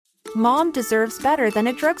Mom deserves better than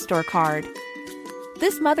a drugstore card.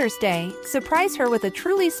 This Mother's Day, surprise her with a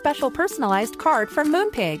truly special personalized card from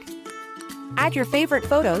Moonpig. Add your favorite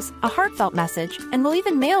photos, a heartfelt message, and we'll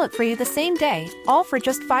even mail it for you the same day, all for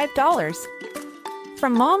just $5.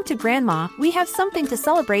 From mom to grandma, we have something to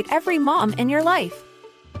celebrate every mom in your life.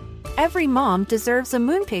 Every mom deserves a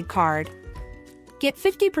Moonpig card. Get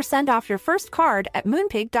 50% off your first card at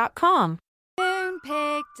moonpig.com.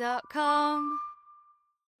 Moonpig.com.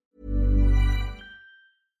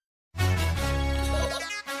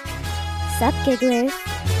 Sup, gigglers?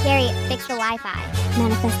 Gary, fix the Wi-Fi.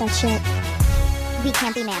 Manifest that shit. We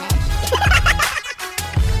can't be managed.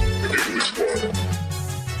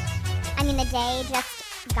 I mean, the day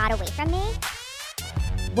just got away from me.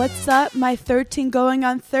 What's up, my 13 going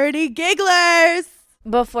on 30 gigglers?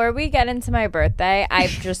 Before we get into my birthday, I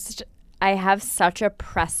have such a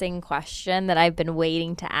pressing question that I've been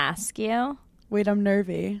waiting to ask you. Wait, I'm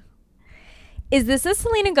nervy. Is this a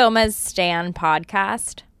Selena Gomez Stan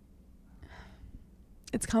podcast?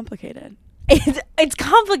 It's complicated. It's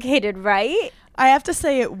complicated, right? I have to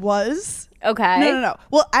say it was. Okay. No.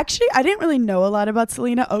 Well, actually, I didn't really know a lot about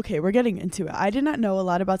Selena. Okay, we're getting into it. I did not know a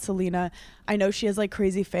lot about Selena. I know she has like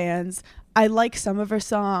crazy fans. I like some of her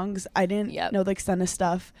songs. I didn't know the extent of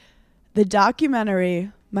stuff. The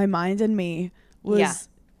documentary, My Mind and Me, was,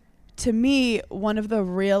 to me, one of the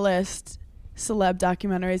realest celeb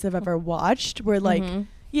documentaries I've ever watched. Where like,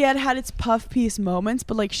 it had its puff piece moments,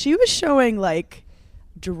 but like she was showing like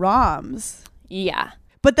drums. Yeah.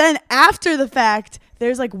 But then after the fact,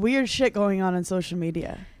 there's like weird shit going on social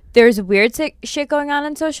media. There's weird shit going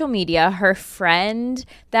on social media. Her friend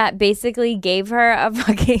that basically gave her a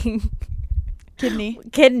fucking kidney.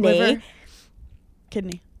 Liver.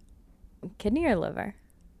 Kidney. Kidney or liver?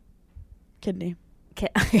 Kidney.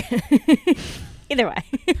 Either way.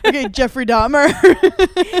 Okay, Jeffrey Dahmer.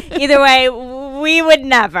 Either way, we would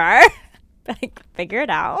never figure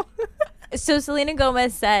it out. So Selena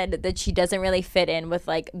Gomez said that she doesn't really fit in with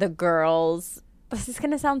like the girls. This is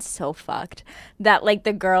going to sound so fucked. That like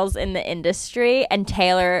the girls in the industry, and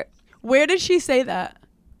Taylor. Where did she say that?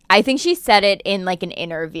 I think she said it in like an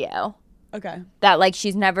interview. Okay. That like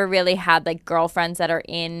she's never really had like girlfriends that are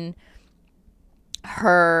in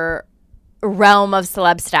her realm of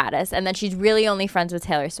celeb status, and that she's really only friends with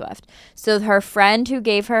Taylor Swift. So her friend who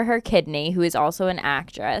gave her kidney, who is also an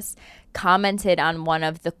actress, commented on one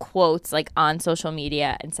of the quotes like on social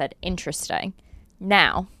media and said, interesting.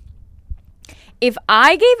 Now, if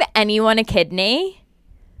I gave anyone a kidney,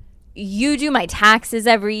 you do my taxes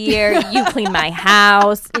every year, you clean my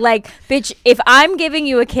house. Like, bitch, if I'm giving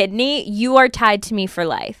you a kidney, you are tied to me for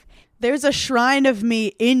life. There's a shrine of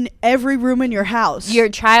me in every room in your house. Your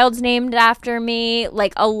child's named after me.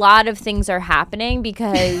 Like, a lot of things are happening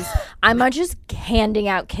because I'm not just handing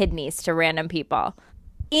out kidneys to random people.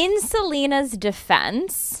 In Selena's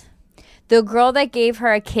defense, the girl that gave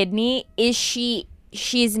her a kidney,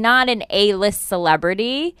 she's not an A-list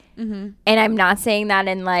celebrity. And I'm not saying that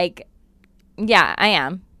in like, yeah, I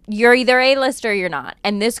am. You're either A-list or you're not.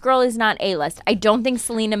 And this girl is not A-list. I don't think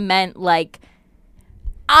Selena meant like,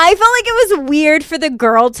 I felt like it was weird for the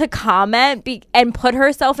girl to comment and put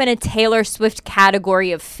herself in a Taylor Swift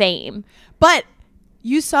category of fame. But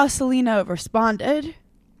you saw Selena responded.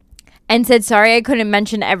 And said, sorry, I couldn't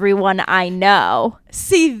mention everyone I know.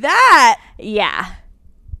 See that? Yeah.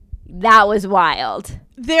 That was wild.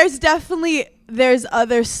 There's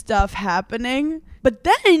other stuff happening. But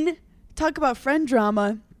then, talk about friend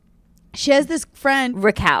drama. She has this friend.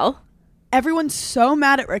 Raquel. Everyone's so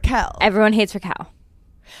mad at Raquel. Everyone hates Raquel.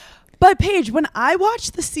 But Paige, when I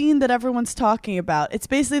watch the scene that everyone's talking about, it's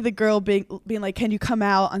basically the girl being like, can you come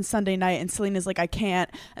out on Sunday night? And Selena's like, I can't.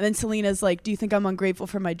 And then Selena's like, do you think I'm ungrateful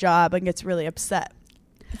for my job? And gets really upset.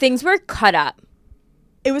 Things were cut up.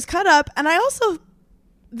 It was cut up. And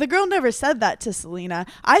the girl never said that to Selena.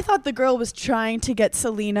 I thought the girl was trying to get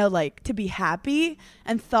Selena like to be happy,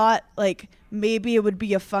 and thought like maybe it would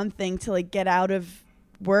be a fun thing to like get out of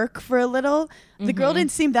work for a little. The girl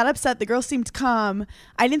didn't seem that upset. The girl seemed calm.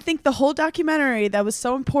 I didn't think the whole documentary that was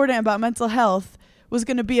so important about mental health was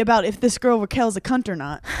going to be about if this girl Raquel's a cunt or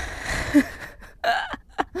not.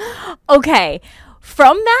 Okay.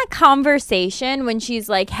 From that conversation when she's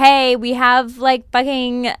like, hey, we have like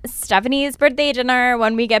fucking Stephanie's birthday dinner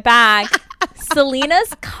when we get back,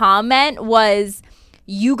 Selena's comment was,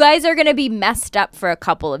 you guys are going to be messed up for a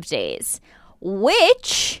couple of days,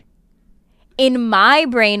 which in my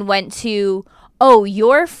brain went to, oh,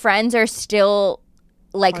 your friends are still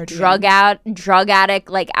like partying. drug addict,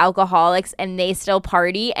 like alcoholics, and they still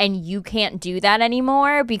party, and you can't do that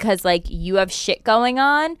anymore because like you have shit going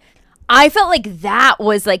on. I felt like that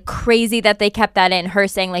was like crazy that they kept that in. Her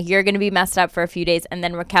saying like, you're going to be messed up for a few days. And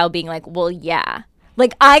then Raquel being like, well, yeah.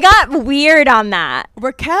 Like, I got weird on that.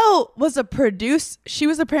 Raquel was she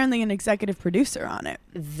was apparently an executive producer on it.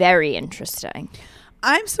 Very interesting.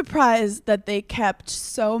 I'm surprised that they kept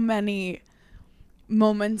so many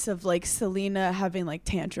moments of like Selena having like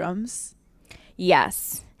tantrums.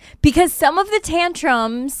 Yes. Because some of the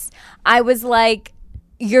tantrums, I was like,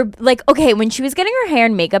 you're like, okay, when she was getting her hair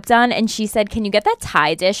and makeup done and she said, can you get that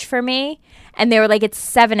Thai dish for me? And they were like, it's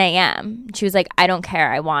 7 a.m. She was like, I don't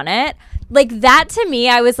care. I want it. Like that to me,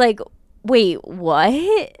 I was like, wait,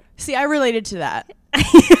 what? See, I related to that.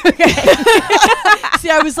 See,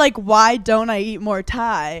 I was like, why don't I eat more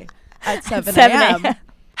Thai at 7 a.m.?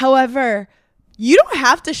 However, you don't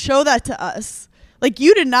have to show that to us. Like,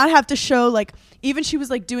 you did not have to show, like, even she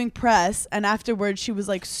was like doing press and afterwards she was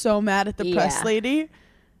like so mad at the press lady.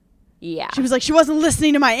 Yeah. She was like, she wasn't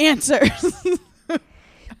listening to my answers.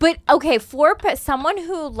 But okay, for someone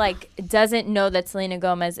who like doesn't know that Selena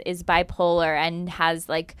Gomez is bipolar and has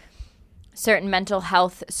like certain mental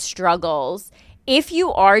health struggles, if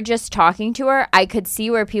you are just talking to her, I could see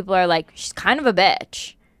where people are like, she's kind of a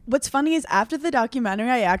bitch. What's funny is after the documentary,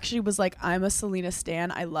 I actually was like, I'm a Selena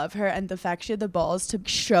stan. I love her. And the fact she had the balls to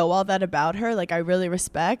show all that about her, like, I really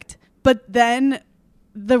respect. But then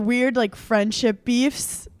the weird like friendship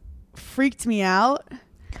beefs freaked me out.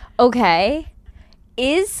 Okay.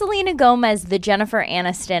 Is Selena Gomez the Jennifer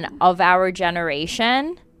Aniston of our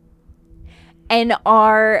generation? And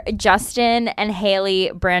are Justin and Haley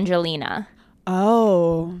Brangelina?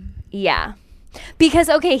 Oh. Yeah. Because,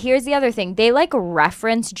 okay, here's the other thing. They, like,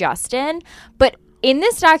 reference Justin, but in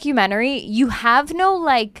this documentary, you have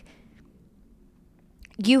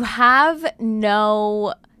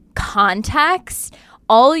no context.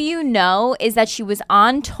 All you know is that she was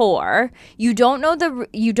on tour. You don't know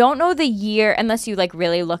the year unless you like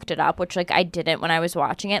really looked it up, which like I didn't when I was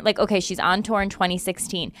watching it. Like, okay, she's on tour in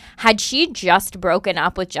 2016. Had she just broken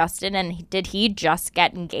up with Justin and did he just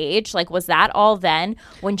get engaged? Like, was that all then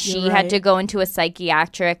when she had to go into a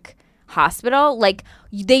psychiatric hospital? Like,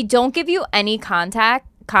 they don't give you any context.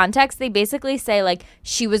 They basically say like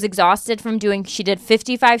she was exhausted from she did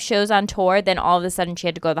 55 shows on tour, then all of a sudden she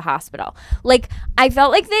had to go to the hospital. Like, I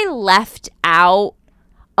felt like they left out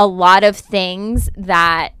a lot of things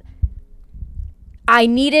that I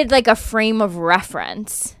needed like a frame of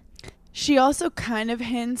reference. She also kind of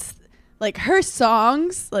hints, like, her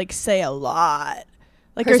songs like say a lot.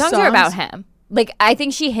 Like, her songs are about him. Like, I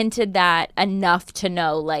think she hinted that enough to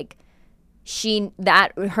know like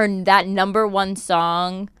that number one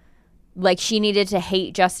song, like, she needed to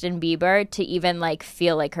hate Justin Bieber to even like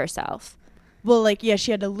feel like herself. Well, like, yeah,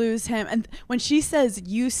 she had to lose him. And when she says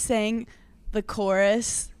you sang the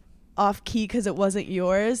chorus off key because it wasn't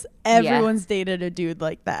yours, everyone's dated a dude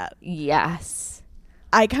like that. Yes.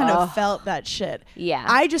 I kind of felt that shit. Yeah.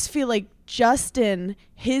 I just feel like Justin,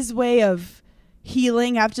 his way of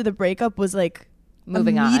healing after the breakup was like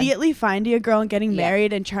immediately finding a girl and getting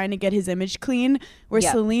married and trying to get his image clean, where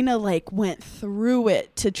Selena like went through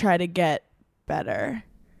it to try to get better.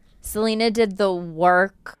 Selena did the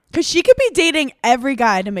work. Because she could be dating every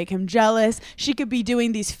guy to make him jealous. She could be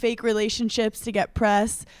doing these fake relationships to get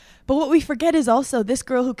press. But what we forget is also this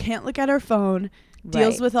girl who can't look at her phone,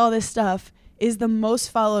 deals with all this stuff, is the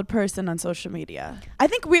most followed person on social media. I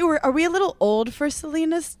think are we a little old for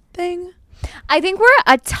Selena's thing? I think we're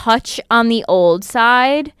a touch on the old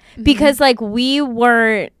side because like we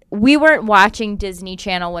weren't watching Disney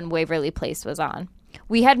Channel when Waverly Place was on.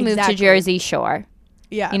 We had moved to Jersey Shore.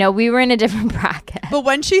 Yeah. You know, we were in a different bracket. But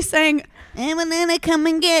when she sang, I'm gonna come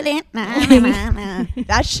and get it,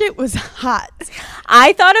 that shit was hot.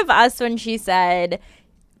 I thought of us when she said,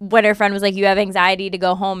 when her friend was like, you have anxiety to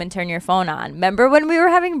go home and turn your phone on. Remember when we were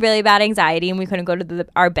having really bad anxiety and we couldn't go to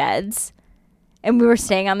our beds? And we were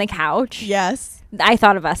staying on the couch. Yes. I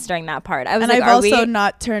thought of us during that part. I was and like, I've also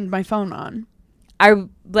not turned my phone on. Are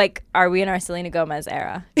we in our Selena Gomez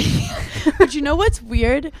era? But you know what's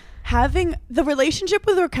weird? Having the relationship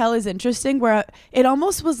with Raquel is interesting, where it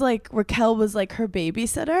almost was like Raquel was like her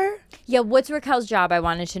babysitter. Yeah, what's Raquel's job? I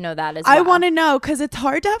wanted to know that as well. I want to know because it's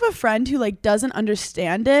hard to have a friend who like doesn't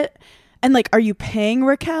understand it. And like, are you paying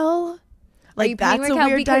Raquel? Like, that's a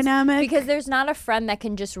weird dynamic. Because there's not a friend that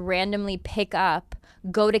can just randomly pick up,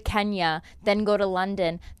 go to Kenya, then go to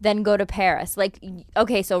London, then go to Paris. Like,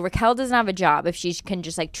 okay, so Raquel doesn't have a job if she can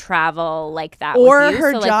just like travel like that. Or with you.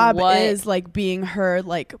 her so, job like, is like being her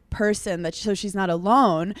like person so she's not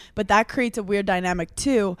alone. But that creates a weird dynamic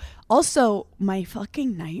too. Also, my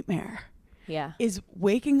fucking nightmare is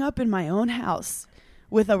waking up in my own house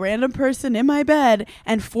with a random person in my bed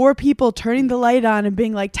and 4 people turning the light on and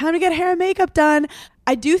being like, time to get hair and makeup done.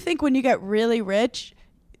 I do think when you get really rich,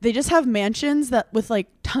 they just have mansions that with like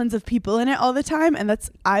tons of people in it all the time. And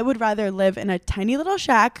I would rather live in a tiny little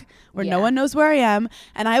shack where no one knows where I am.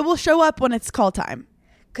 And I will show up when it's call time.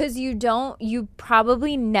 Because you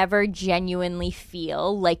probably never genuinely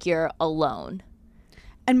feel like you're alone.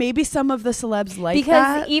 And maybe some of the celebs like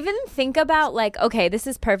because that. Even think about like, okay, this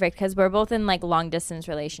is perfect because we're both in like long distance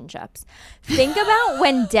relationships. Think about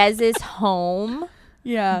when Des is home,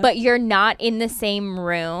 but you're not in the same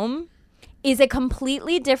room, is a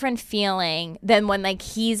completely different feeling than when like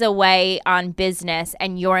he's away on business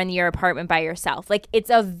and you're in your apartment by yourself. Like it's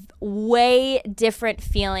a way different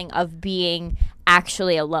feeling of being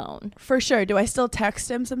actually alone. For sure. Do I still text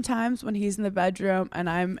him sometimes when he's in the bedroom and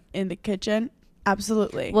I'm in the kitchen?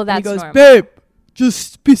 Absolutely. Well, that's and he goes, normal. babe,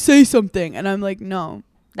 just say something. And I'm like, no.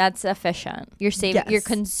 That's efficient. You're saving. You're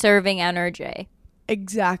conserving energy.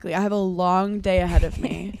 Exactly. I have a long day ahead of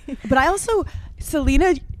me. But I also,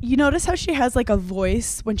 Selena, you notice how she has like a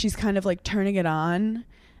voice when she's kind of like turning it on?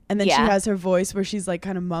 And then she has her voice where she's like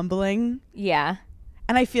kind of mumbling. Yeah.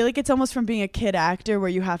 And I feel like it's almost from being a kid actor where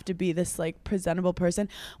you have to be this like presentable person.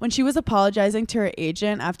 When she was apologizing to her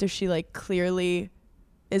agent after she like clearly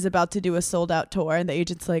is about to do a sold out tour and the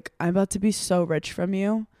agent's like, I'm about to be so rich from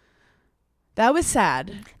you. That was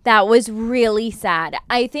sad. That was really sad.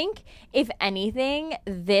 I think if anything,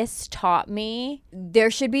 this taught me there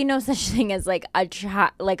should be no such thing as like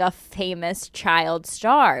a famous child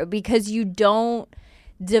star, because you don't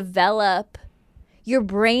develop, your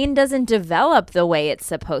brain doesn't develop the way it's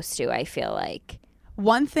supposed to, I feel like.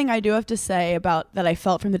 One thing I do have to say about that I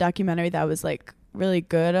felt from the documentary that was like really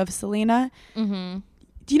good of Selena. Mm-hmm.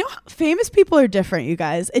 Do you know famous people are different, you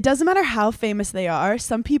guys? It doesn't matter how famous they are.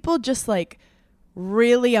 Some people just like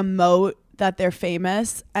really emote that they're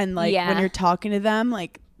famous, and like when you're talking to them,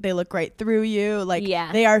 like they look right through you. Like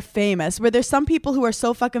they are famous. Where there's some people who are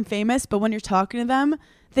so fucking famous, but when you're talking to them,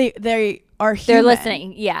 they are human. They're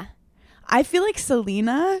listening. Yeah. I feel like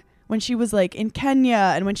Selena, when she was like in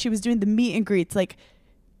Kenya and when she was doing the meet and greets, like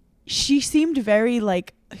she seemed very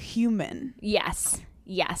like human. Yes.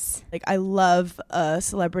 Like I love a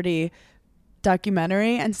celebrity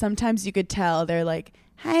documentary, and sometimes you could tell they're like,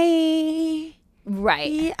 hi.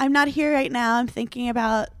 Right. I'm not here right now. I'm thinking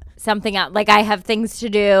about something else. Like I have things to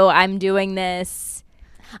do. I'm doing this.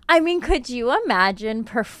 I mean, could you imagine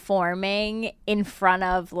performing in front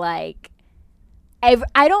of like,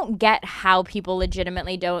 I don't get how people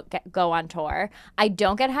legitimately don't go on tour. I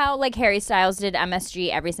don't get how like Harry Styles did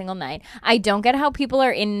MSG every single night. I don't get how people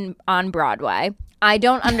are on Broadway. I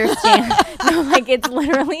don't understand. No, like it's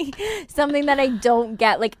literally something that I don't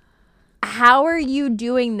get. Like, how are you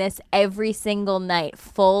doing this every single night,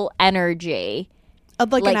 full energy?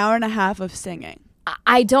 Of like an hour and a half of singing.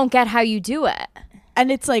 I don't get how you do it.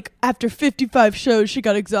 And it's like after 55 shows, she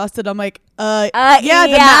got exhausted. I'm like, the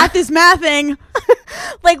math is mathing.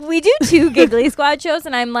 Like we do 2 Giggly Squad shows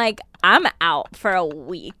and I'm like, I'm out for a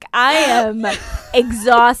week. I am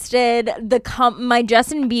exhausted. My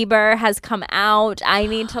Justin Bieber has come out. I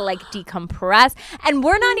need to like decompress. And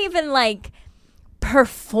we're not even like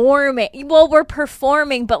performing. Well, we're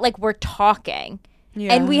performing, but like we're talking.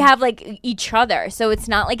 Yeah. And we have like each other. So it's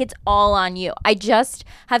not like it's all on you. I just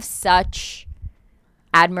have such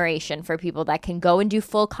admiration for people that can go and do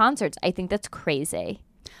full concerts. I think that's crazy.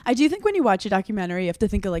 I do think when you watch a documentary, you have to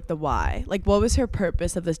think of like the why. Like, what was her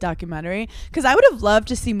purpose of this documentary? Because I would have loved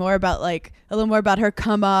to see more about like a little more about her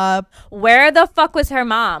come up. Where the fuck was her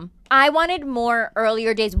mom? I wanted more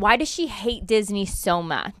earlier days. Why does she hate Disney so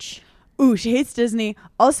much? Ooh, she hates Disney.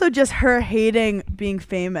 Also, just her hating being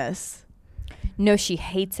famous. No, she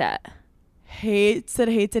hates it. Hates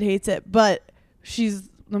it. But she's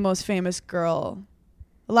the most famous girl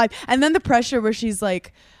alive. And then the pressure where she's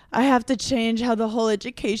like, I have to change how the whole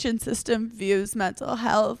education system views mental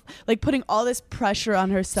health. Like putting all this pressure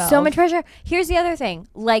on herself. So much pressure. Here's the other thing.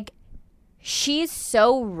 Like, she's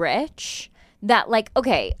so rich that like,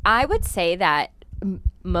 okay, I would say that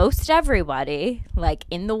most everybody like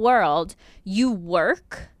in the world, you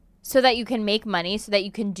work so that you can make money so that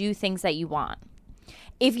you can do things that you want.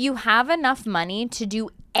 If you have enough money to do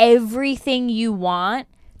everything you want,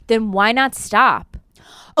 then why not stop?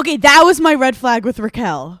 Okay, that was my red flag with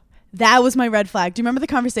Raquel. That was my red flag. Do you remember the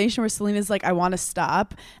conversation where Selena's like, I want to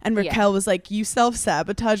stop? And Raquel was like, you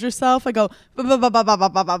self-sabotage yourself? I go,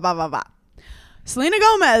 Selena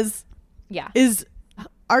Gomez is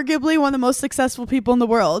arguably one of the most successful people in the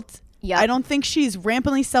world. Yep. I don't think she's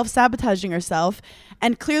rampantly self-sabotaging herself.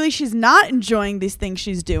 And clearly she's not enjoying these things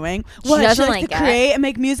she's doing. She doesn't like to create and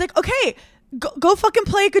make music. Okay, Go fucking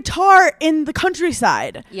play guitar in the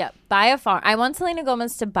countryside. Yep. Buy a farm. I want Selena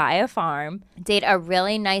Gomez to buy a farm, date a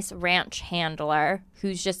really nice ranch handler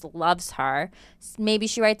who just loves her. Maybe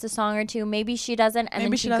she writes a song or two. Maybe she doesn't. And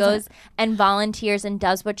then she goes and volunteers and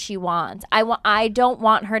does what she wants. I don't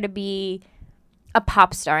want her to be a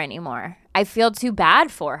pop star anymore. I feel too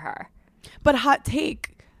bad for her. But hot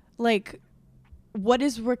take, like, what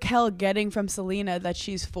is Raquel getting from Selena that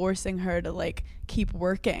she's forcing her to, like, keep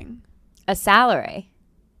working? A salary.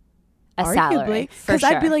 Arguably. Because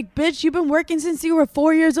I'd be like, bitch, you've been working since you were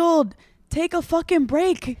 4 years old. Take a fucking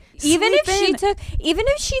break. Even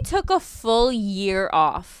if she took a full year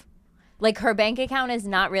off, like, her bank account is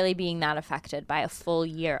not really being that affected by a full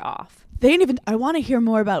year off. I want to hear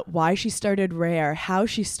more about why she started Rare, how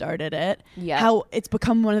she started it, how it's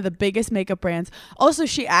become one of the biggest makeup brands. Also,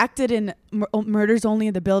 she acted in Murders Only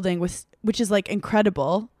in the Building, which is, like,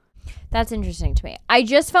 incredible. That's interesting to me. I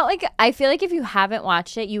feel like if you haven't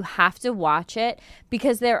watched it, you have to watch it,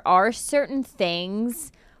 because there are certain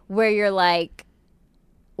things where you're like,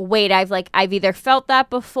 wait, I've either felt that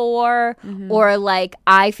before, or like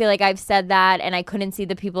I feel like I've said that and I couldn't see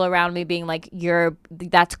the people around me being like,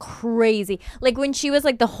 that's crazy. Like when she was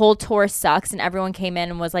like, the whole tour sucks, and everyone came in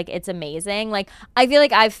and was like, it's amazing. Like I feel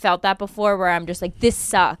like I've felt that before, where I'm just like, this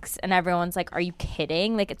sucks, and everyone's like, are you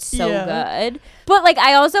kidding? Like it's so good. But like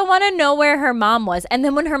I also want to know where her mom was. And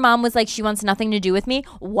then when her mom was like, she wants nothing to do with me,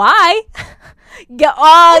 why?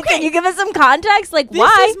 Can you give us some context? Like,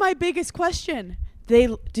 why? This is my biggest question.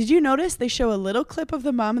 Did you notice they show a little clip of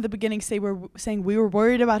the mom at the beginning saying we were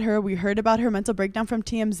worried about her, we heard about her mental breakdown from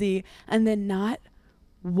TMZ, and then not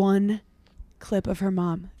one clip of her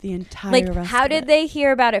mom the entire rest how of did it. they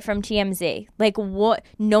hear about it from TMZ? Like what?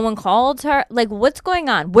 No one called her? Like what's going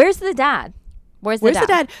on? Where's the dad? Where's the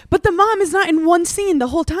dad? But the mom is not in one scene the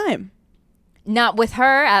whole time. Not with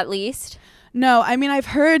her, at least. No, I mean I've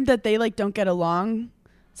heard that they like don't get along,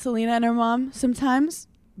 Selena and her mom sometimes,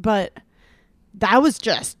 but that was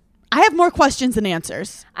I have more questions than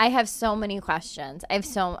answers. I have so many questions. I have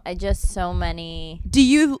so many. Do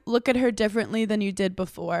you look at her differently than you did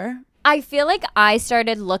before? I feel like I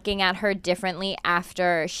started looking at her differently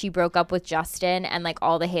after she broke up with Justin and like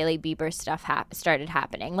all the Hailey Bieber stuff started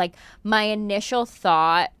happening. Like my initial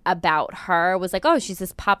thought about her was like, oh, she's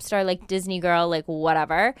this pop star, like Disney girl, like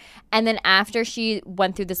whatever. And then after she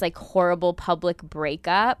went through this like horrible public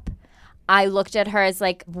breakup, I looked at her as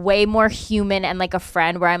like way more human and like a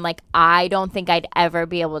friend, where I'm like, I don't think I'd ever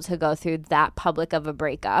be able to go through that public of a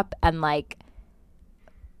breakup and like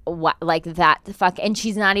what, like that fuck. And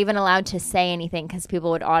she's not even allowed to say anything because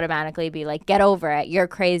people would automatically be like, get over it, you're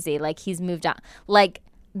crazy, like he's moved on. Like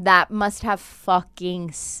that must have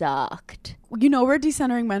fucking sucked. You know, we're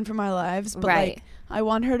decentering men from our lives, but like I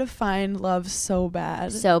want her to find love so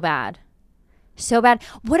bad. So bad.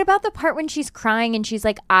 What about the part when she's crying and she's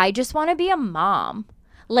like, I just want to be a mom.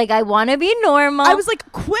 Like, I want to be normal. I was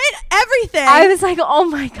like, quit everything. I was like, oh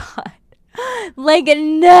my God. Like,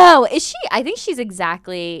 no. Is she? I think she's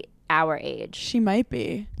exactly our age. She might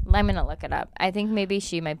be. I'm going to look it up. I think maybe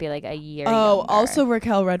she might be like a year younger. Also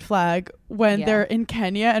Raquel red flag when they're in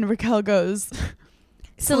Kenya and Raquel goes,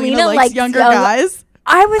 Selena likes younger guys.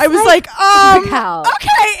 I was like, Raquel.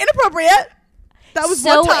 Okay, inappropriate. That was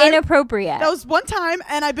so one time. Inappropriate. That was one time,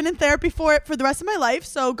 and I've been in therapy for it for the rest of my life,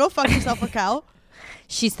 so go fuck yourself, Raquel.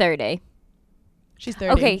 She's 30. She's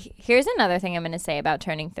 30. Okay, here's another thing I'm going to say about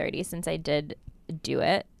turning 30, since I did do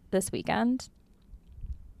it this weekend.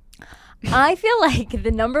 I feel like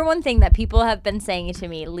the number one thing that people have been saying to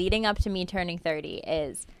me leading up to me turning 30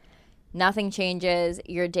 is nothing changes.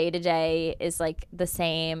 Your day-to-day is like the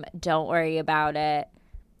same. Don't worry about it.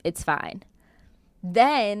 It's fine.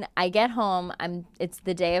 Then I get home. It's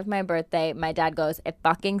the day of my birthday. My dad goes, it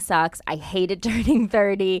fucking sucks. I hated turning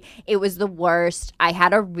 30. It was the worst. I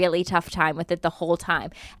had a really tough time with it the whole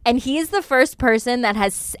time. And he's the first person that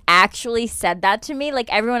has actually said that to me.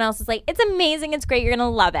 Like everyone else is like, it's amazing. It's great. You're going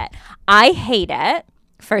to love it. I hate it,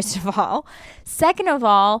 first of all. Second of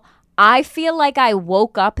all, I feel like I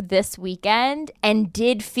woke up this weekend and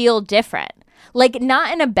did feel different. Like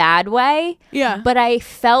not in a bad way. Yeah. But I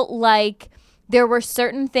felt like there were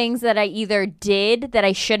certain things that I either did that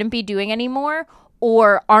I shouldn't be doing anymore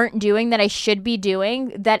or aren't doing that I should be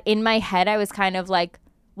doing, that in my head I was kind of like,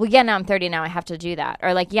 well, yeah, now I'm 30, now I have to do that.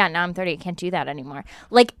 Or like, yeah, now I'm 30, I can't do that anymore.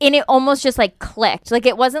 Like, and it almost just like clicked. Like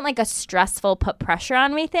it wasn't like a stressful put pressure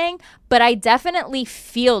on me thing, but I definitely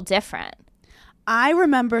feel different. I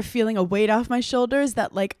remember feeling a weight off my shoulders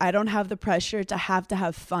that like I don't have the pressure to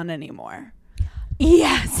have fun anymore.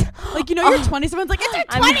 Yes. Like, you know, you're 20, someone's like, it's your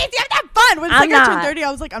 20s, you have to have fun. When it's like I turned 30,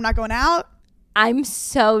 I was like, I'm not going out. I'm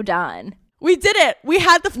so done. We did it. We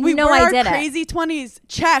had the we No, were I our did it. crazy 20s.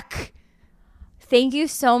 Check. Thank you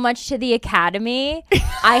so much to the Academy.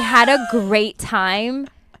 I had a great time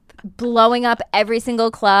blowing up every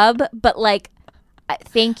single club, but like,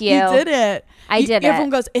 thank you. You did it. I did it. Everyone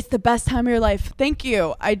goes, it's the best time of your life. Thank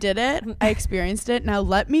you. I did it. I experienced it. Now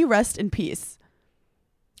let me rest in peace.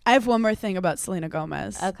 I have one more thing about Selena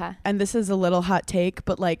Gomez. Okay. And this is a little hot take,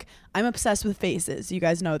 but like, I'm obsessed with faces. You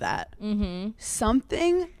guys know that. Mm-hmm.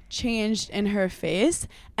 Something changed in her face,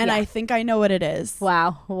 and Yeah. I think I know what it is.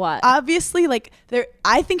 Wow. What? Obviously, like,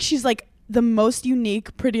 I think she's like the most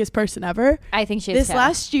unique, prettiest person ever. I think she's This too.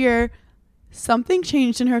 last year, something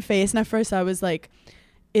changed in her face, and at first I was like,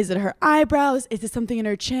 is it her eyebrows? Is it something in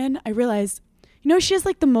her chin? I realized, you know, she has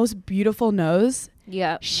like the most beautiful nose.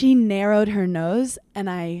 Yeah. She narrowed her nose, and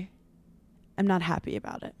I am not happy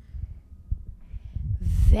about it.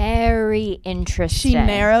 Very interesting. She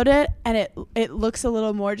narrowed it, and it looks a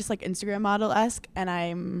little more just like Instagram model-esque, and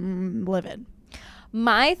I'm livid.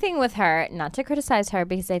 My thing with her, not to criticize her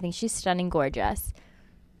because I think she's stunning gorgeous.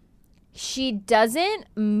 She doesn't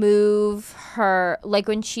move her, like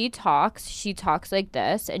when she talks like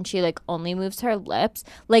this, and she like only moves her lips.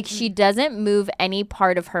 Like she doesn't move any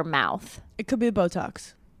part of her mouth. It could be the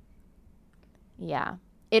Botox. Yeah.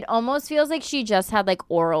 It almost feels like she just had like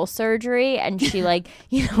oral surgery and she like,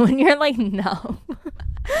 you know, when you're like numb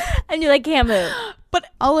and you like can't move. But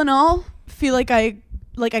all in all, feel like I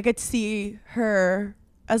could see her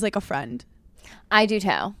as like a friend. I do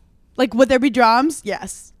too. Like, would there be drums?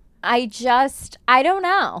 Yes. I don't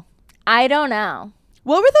know.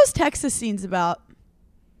 What were those Texas scenes about?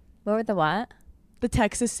 What were the what? The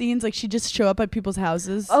Texas scenes, like she'd just show up at people's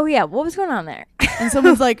houses. Oh yeah, what was going on there? And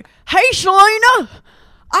someone's like, hey, Selena,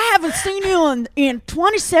 I haven't seen you in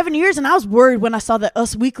 27 years, and I was worried when I saw the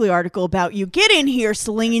Us Weekly article about you. Get in here,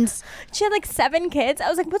 Selene's. She had like 7 kids. I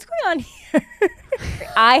was like, what's going on here?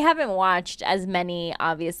 I haven't watched as many,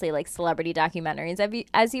 obviously, like celebrity documentaries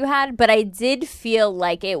as you had, but I did feel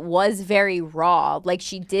like it was very raw. Like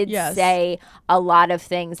she did say a lot of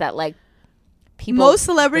things that like people. Most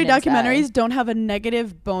celebrity wouldn't documentaries say. don't have a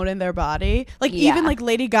negative bone in their body. Like even like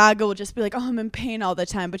Lady Gaga will just be like, oh, I'm in pain all the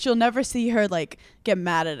time, but you'll never see her like get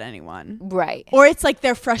mad at anyone. Right. Or it's like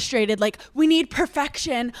they're frustrated, like we need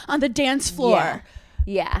perfection on the dance floor.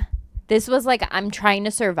 Yeah. This was like, I'm trying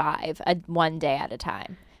to survive one day at a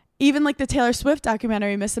time. Even like the Taylor Swift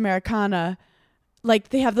documentary, Miss Americana, like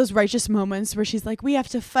they have those righteous moments where she's like, we have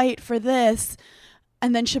to fight for this.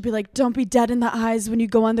 And then she'll be like, don't be dead in the eyes when you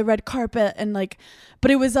go on the red carpet. And like,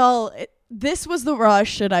 but it was this was the raw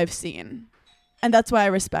shit I've seen. And that's why I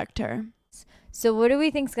respect her. So what do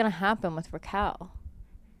we think's going to happen with Raquel?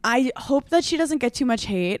 I hope that she doesn't get too much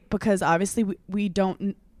hate because obviously we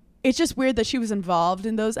don't. It's just weird that she was involved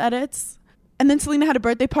in those edits. And then Selena had a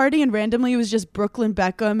birthday party and randomly it was just Brooklyn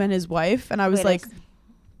Beckham and his wife. And I was I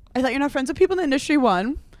thought you're not friends with people in the industry,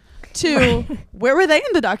 1. 2, where were they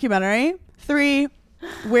in the documentary? 3,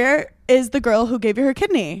 where is the girl who gave you her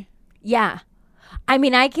kidney? Yeah. I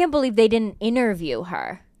mean, I can't believe they didn't interview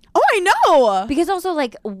her. Oh, I know. Because also,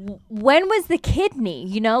 like, when was the kidney?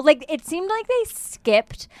 You know, like, it seemed like they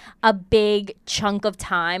skipped a big chunk of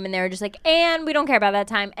time and they were just like, and we don't care about that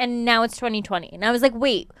time. And now it's 2020. And I was like,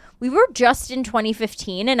 wait, we were just in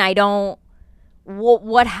 2015 and I don't,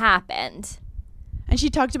 what happened? And she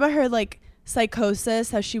talked about her, like,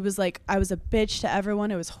 psychosis, how she was like, I was a bitch to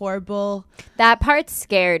everyone. It was horrible. That part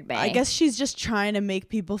scared me. I guess she's just trying to make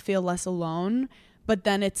people feel less alone. But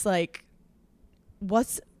then it's like,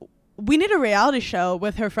 we need a reality show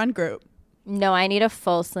with her friend group. No, I need a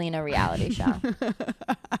full Selena reality show.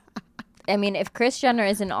 I mean, if Kris Jenner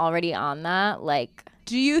isn't already on that, like.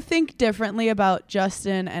 Do you think differently about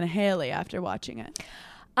Justin and Hailey after watching it?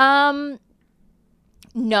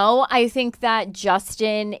 No, I think that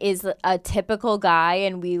Justin is a typical guy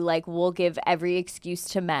and we like will give every excuse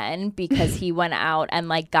to men because he went out and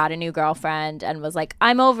like got a new girlfriend and was like,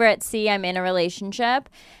 I'm over it. See, I'm in a relationship.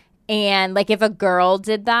 And like if a girl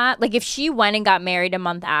did that, like if she went and got married a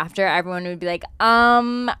month after, everyone would be like,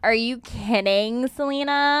 are you kidding,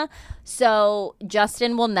 Selena? So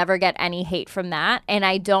Justin will never get any hate from that. And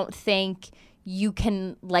I don't think you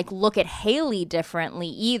can like look at Hailey differently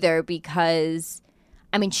either because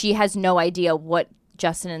I mean, she has no idea what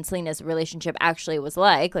Justin and Selena's relationship actually was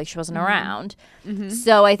like. Like, she wasn't around. Mm-hmm.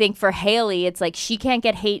 So I think for Hailey, it's like she can't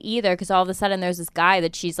get hate either because all of a sudden there's this guy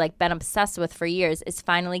that she's, like, been obsessed with for years, is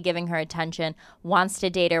finally giving her attention, wants to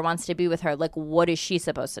date her, wants to be with her. Like, what is she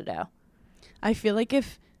supposed to do? I feel like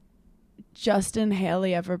if Justin and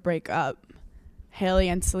Hailey ever break up, Hailey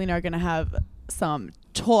and Selena are going to have some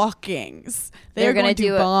talkings. They're going to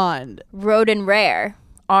do bond. Road and Rare,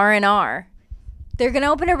 R&R. They're going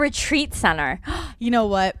to open a retreat center. You know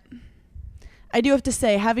what? I do have to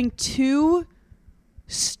say, having 2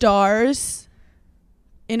 stars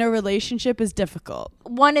in a relationship is difficult.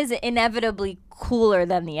 One is inevitably cooler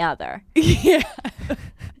than the other. Yeah.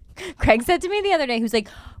 Craig said to me the other day, he was like,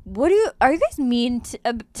 are you guys mean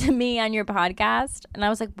to me on your podcast? And I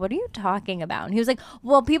was like, what are you talking about? And he was like,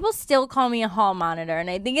 well, people still call me a hall monitor,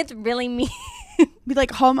 and I think it's really mean. Be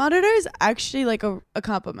like, hall monitor is actually like a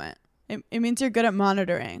compliment. It means you're good at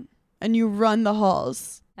monitoring and you run the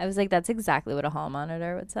halls. I was like, that's exactly what a hall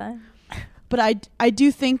monitor would say. But I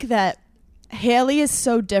do think that Hailey is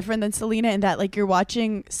so different than Selena in that, like, you're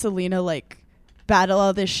watching Selena like battle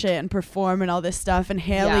all this shit and perform and all this stuff, and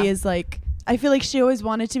Hailey is like, I feel like she always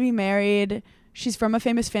wanted to be married. She's from a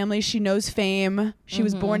famous family. She knows fame. She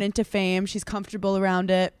was born into fame. She's comfortable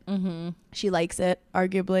around it. She likes it,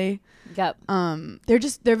 arguably. Yep.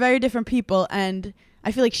 They're very different people, and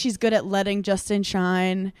I feel like she's good at letting Justin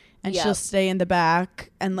shine, and she'll stay in the back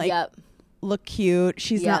and like look cute.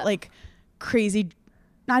 She's not like crazy.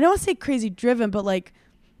 I don't want to say crazy driven, but like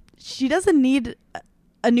she doesn't need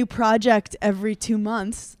a new project every 2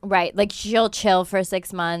 months. Right. Like she'll chill for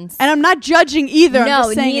 6 months. And I'm not judging either. No, I'm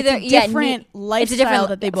just saying neither, it's a different lifestyle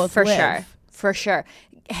that they both live. For sure.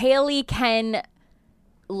 Hailey can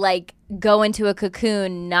like go into a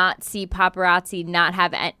cocoon, not see paparazzi, not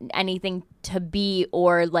have anything to be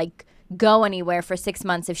or like go anywhere for 6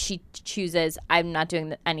 months if she chooses, I'm not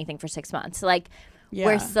doing anything for 6 months. Like,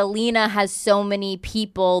 where Selena has so many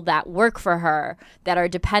people that work for her, that are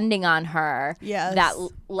depending on her, that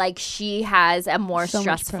like she has a more so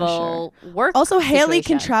stressful work Also, situation. Hailey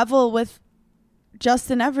can travel with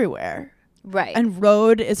Justin everywhere. Right. And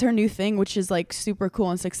road is her new thing, which is like super cool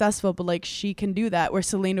and successful, but like she can do that, where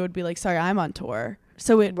Selena would be like, sorry, I'm on tour.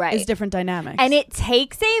 So it is different dynamics. And it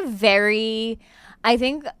takes a very, I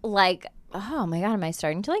think like, oh my God, am I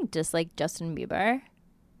starting to like dislike Justin Bieber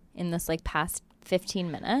in this like past 15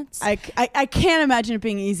 minutes? I can't imagine it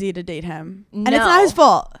being easy to date him. No. And it's not his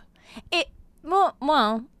fault.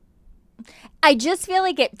 Well, I just feel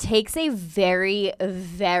like it takes a very,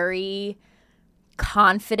 very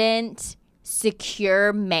confident,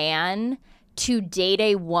 secure man to date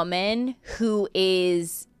a woman who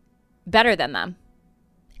is better than them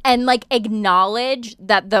and like acknowledge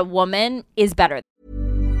that the woman is better.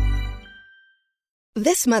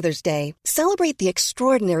 This Mother's Day, celebrate the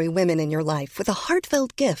extraordinary women in your life with a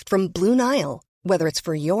heartfelt gift from Blue Nile. Whether it's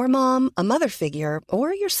for your mom, a mother figure,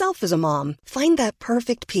 or yourself as a mom, find that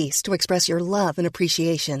perfect piece to express your love and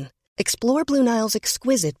appreciation. Explore Blue Nile's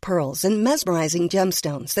exquisite pearls and mesmerizing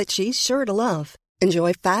gemstones that she's sure to love.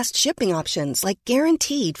 Enjoy fast shipping options like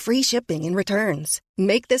guaranteed free shipping and returns.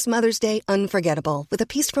 Make this Mother's Day unforgettable with a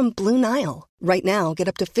piece from Blue Nile. Right now, get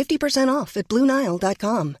up to 50% off at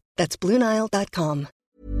BlueNile.com. That's BlueNile.com.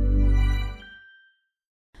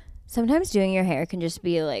 Sometimes doing your hair can just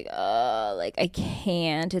be like, I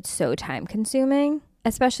can't. It's so time consuming,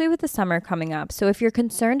 especially with the summer coming up. So if you're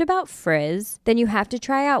concerned about frizz, then you have to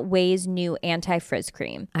try out Ouai's new anti-frizz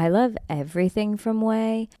cream. I love everything from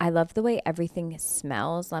Ouai. I love the way everything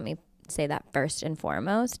smells. Let me say that first and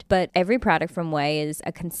foremost. But every product from Ouai is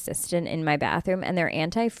a consistent in my bathroom, and their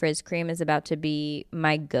anti-frizz cream is about to be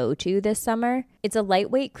my go-to this summer. It's a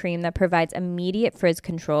lightweight cream that provides immediate frizz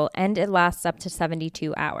control, and it lasts up to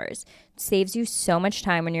 72 hours. It saves you so much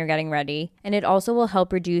time when you're getting ready, and it also will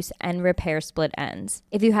help reduce and repair split ends.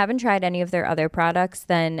 If you haven't tried any of their other products,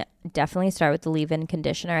 then definitely start with the leave-in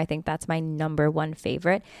conditioner. I think that's my number one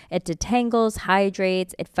favorite. It detangles,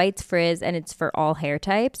 hydrates, it fights frizz, and it's for all hair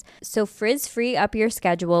types. So frizz-free up your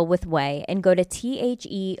schedule with Ouai and go to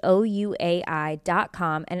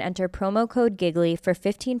THEOUAI.com and enter promo code GIGGLY for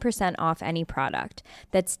 15% off any product.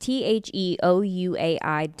 That's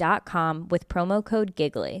THEOUAI.com with promo code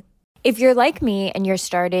GIGGLY. If you're like me and you're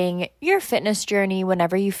starting your fitness journey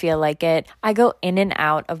whenever you feel like it, I go in and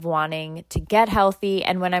out of wanting to get healthy.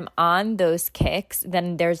 And when I'm on those kicks,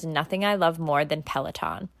 then there's nothing I love more than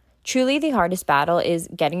Peloton. Truly, the hardest battle is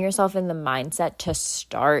getting yourself in the mindset to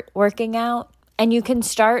start working out. And you can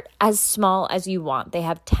start as small as you want. They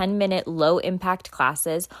have 10-minute low-impact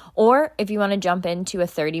classes. Or if you want to jump into a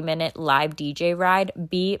 30-minute live DJ ride,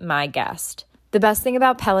 be my guest. The best thing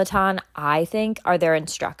about Peloton, I think, are their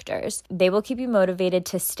instructors. They will keep you motivated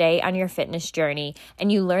to stay on your fitness journey, and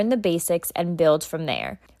you learn the basics and build from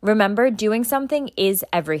there. Remember, doing something is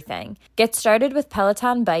everything. Get started with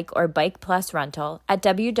Peloton Bike or Bike Plus Rental at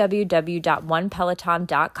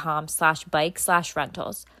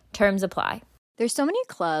www.onepeloton.com/bike/rentals. Terms apply. There's so many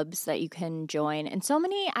clubs that you can join and so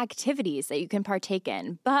many activities that you can partake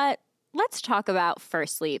in, but let's talk about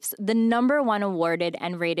First Leafs, the #1 awarded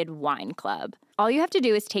and rated wine club. All you have to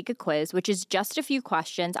do is take a quiz, which is just a few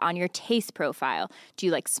questions on your taste profile. Do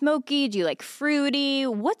you like smoky? Do you like fruity?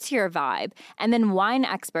 What's your vibe? And then wine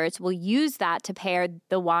experts will use that to pair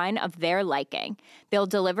the wine of their liking. They'll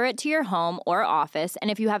deliver it to your home or office, and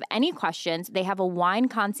if you have any questions, they have a wine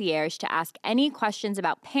concierge to ask any questions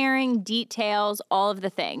about pairing, details, all of the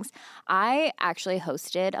things. I actually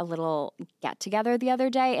hosted a little get-together the other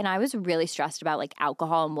day, and I was really stressed about like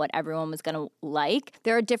alcohol and what everyone was going to like.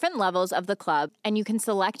 There are different levels of the club, and you can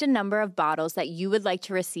select a number of bottles that you would like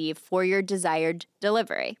to receive for your desired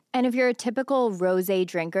delivery. And if you're a typical rosé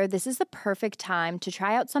drinker, this is the perfect time to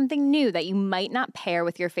try out something new that you might not pair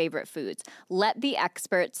with your favorite foods. Let the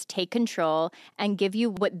experts take control and give you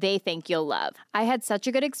what they think you'll love. I had such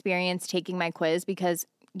a good experience taking my quiz because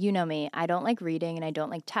you know me, I don't like reading and I don't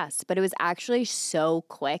like tests, but it was actually so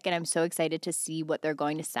quick and I'm so excited to see what they're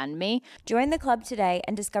going to send me. Join the club today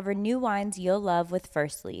and discover new wines you'll love with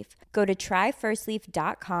First Leaf. Go to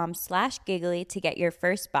tryfirstleaf.com/giggly to get your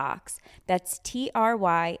first box. That's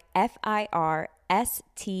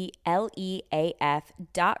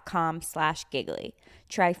tryfirstleaf.com/giggly.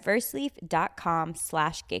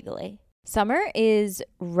 Tryfirstleaf.com/giggly. Summer is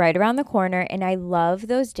right around the corner, and I love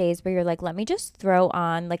those days where you're like, let me just throw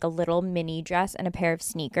on like a little mini dress and a pair of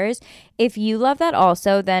sneakers. If you love that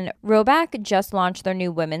also, then Rhoback just launched their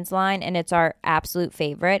new women's line, and it's our absolute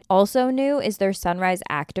favorite. Also new is their Sunrise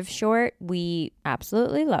Active Short. We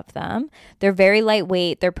absolutely love them. They're very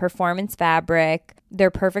lightweight. They're performance fabric.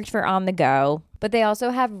 They're perfect for on the go. But they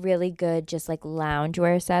also have really good just like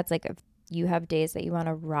loungewear sets, like you have days that you want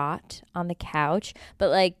to rot on the couch, but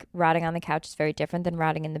like rotting on the couch is very different than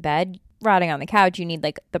rotting in the bed. Rotting on the couch, you need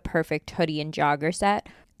like the perfect hoodie and jogger set.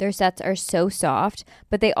 Their sets are so soft,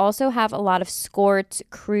 but they also have a lot of skirts,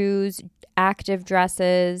 crews, active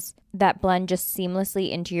dresses that blend just seamlessly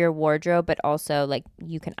into your wardrobe, but also like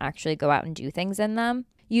you can actually go out and do things in them.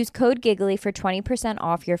 Use code GIGGLY for 20%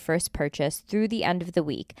 off your first purchase through the end of the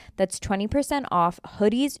week. That's 20% off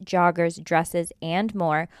hoodies, joggers, dresses, and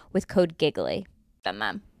more with code GIGGLY.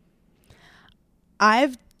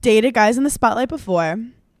 I've dated guys in the spotlight before,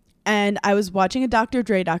 and I was watching a Dr.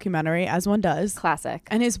 Dre documentary, as one does. Classic.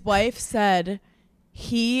 And his wife said,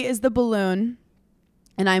 he is the balloon,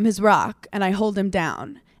 and I'm his rock, and I hold him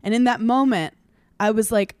down. And in that moment, I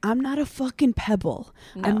was like, I'm not a fucking pebble.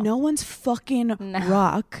 No. I'm no one's fucking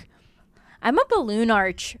rock. I'm a balloon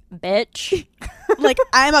arch, bitch. Like,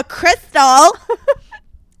 I'm a crystal.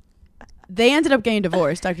 They ended up getting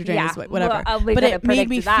divorced, Dr. Dre and his wife, whatever. But it made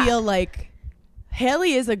me feel like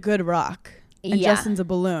Haley is a good rock and Justin's a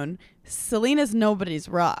balloon. Selena's nobody's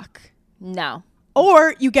rock. No.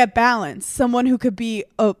 Or you get balance, someone who could be,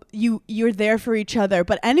 you're there for each other.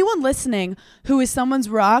 But anyone listening who is someone's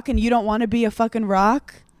rock and you don't want to be a fucking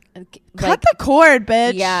rock, cut the cord,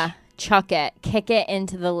 bitch. Yeah, chuck it, kick it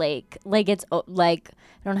into the lake. Like it's like,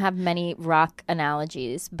 I don't have many rock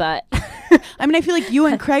analogies, but. I mean, I feel like you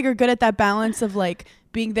and Craig are good at that balance of like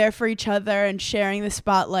being there for each other and sharing the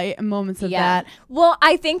spotlight and moments of that. Well,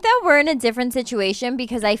 I think that we're in a different situation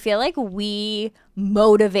because I feel like we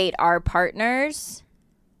motivate our partners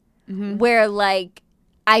where like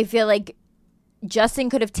I feel like Justin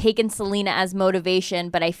could have taken Selena as motivation,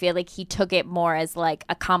 but I feel like he took it more as like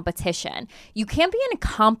a competition. You can't be in a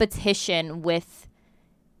competition with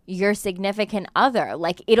your significant other.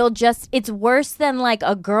 Like it's worse than like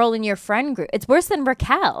a girl in your friend group. It's worse than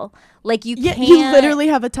Raquel. Like you can't. You literally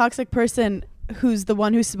have a toxic person who's the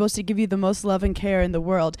one who's supposed to give you the most love and care in the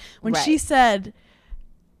world. When she said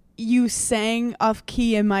you sang off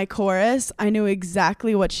key in my chorus, I knew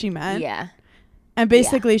exactly what she meant. Yeah. And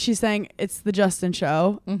basically she's saying it's the Justin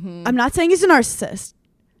show. I'm not saying he's a narcissist,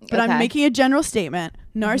 but I'm making a general statement.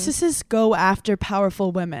 Narcissists go after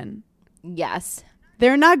powerful women. Yes.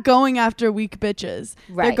 They're not going after weak bitches.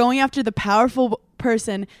 Right. They're going after the powerful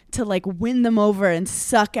person to like win them over and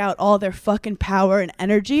suck out all their fucking power and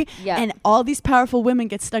energy. Yeah. And all these powerful women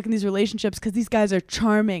get stuck in these relationships because these guys are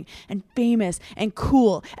charming and famous and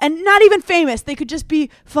cool. And not even famous. They could just be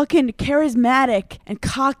fucking charismatic and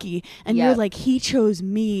cocky. And you're like, he chose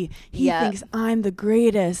me. He thinks I'm the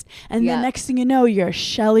greatest. And the next thing you know, you're a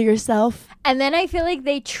shell of yourself. And then I feel like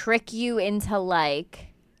they trick you into like,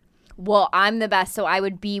 well, I'm the best, so I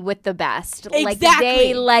would be with the best. Exactly. Like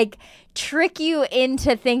they like trick you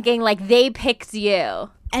into thinking like they picked you.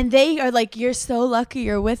 And they are like, you're so lucky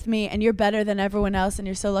you're with me and you're better than everyone else and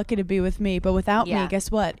you're so lucky to be with me. But without me, guess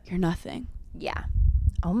what? You're nothing. Yeah.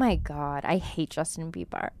 Oh my God. I hate Justin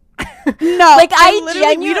Bieber. No. Like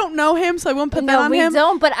we don't know him, so I won't put that on him. No, we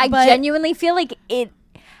don't. But I genuinely feel like it.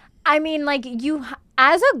 I mean, like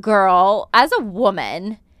as a girl, as a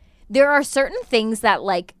woman, there are certain things that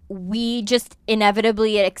like we just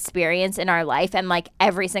inevitably experience in our life, and like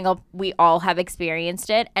we all have experienced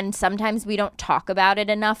it, and sometimes we don't talk about it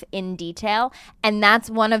enough in detail, and that's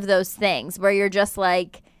one of those things where you're just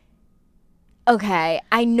like, okay,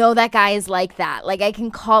 I know that guy is like that. Like I can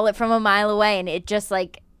call it from a mile away, and it just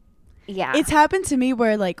like, yeah. It's happened to me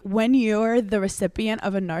where like when you're the recipient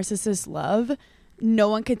of a narcissist's love, no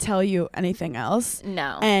one could tell you anything else.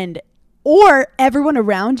 No. Or everyone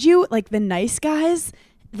around you, like the nice guys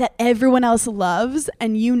that everyone else loves,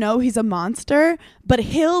 and you know he's a monster, but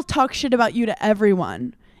he'll talk shit about you to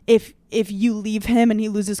everyone. If you leave him and he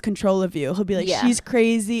loses control of you, he'll be like, she's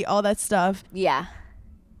crazy, all that stuff. Yeah.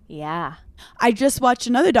 Yeah. I just watched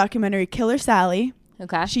another documentary, Killer Sally.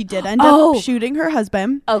 Okay. She did end up shooting her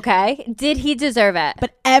husband. Okay. Did he deserve it?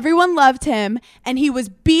 But everyone loved him, and he was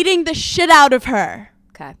beating the shit out of her.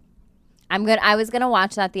 Okay. I'm good. I was going to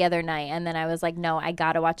watch that the other night, and then I was like, no, I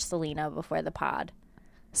got to watch Selena before the pod.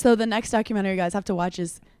 So the next documentary you guys have to watch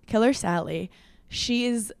is Killer Sally. She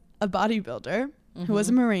is a bodybuilder who was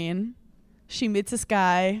a Marine. She meets this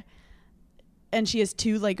guy, and she has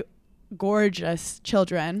 2 like gorgeous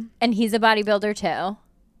children. And he's a bodybuilder too.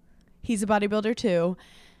 He's a bodybuilder too.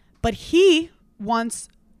 But he wants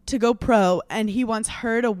to go pro, and he wants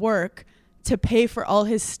her to work to pay for all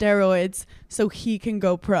his steroids so he can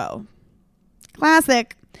go pro.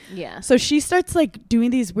 Classic. Yeah. So she starts like doing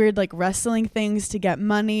these weird like wrestling things to get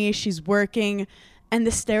money. She's working, and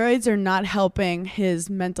the steroids are not helping his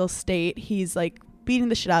mental state. He's like beating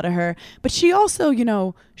the shit out of her. But she also, you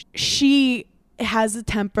know, she has a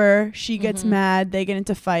temper. She gets mad. They get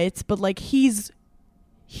into fights. But like he's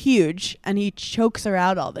huge, and he chokes her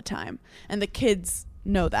out all the time. And the kids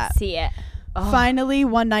know that. See it. Oh. Finally,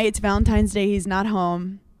 one night, it's Valentine's Day. He's not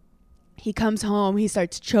home. He comes home. He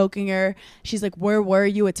starts choking her. She's like, where were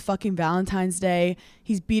you? It's fucking Valentine's Day.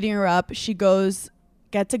 He's beating her up. She goes,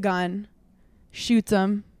 gets a gun, shoots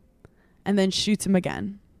him, and then shoots him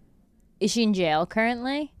again. Is she in jail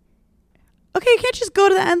currently? Okay, you can't just go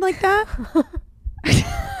to the end like that.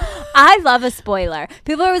 I love a spoiler.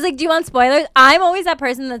 People are always like, do you want spoilers? I'm always that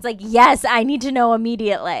person that's like, yes, I need to know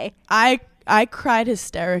immediately. I cried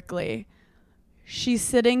hysterically. She's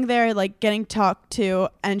sitting there like getting talked to,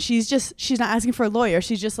 and she's not asking for a lawyer.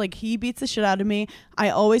 She's just like, he beats the shit out of me. I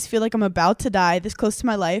always feel like I'm about to die this close to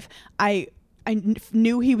my life. I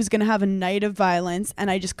knew he was going to have a night of violence,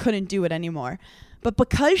 and I just couldn't do it anymore. But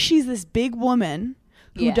because she's this big woman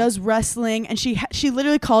who does wrestling, and she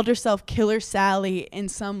literally called herself Killer Sally in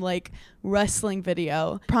some like wrestling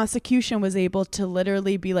video, prosecution was able to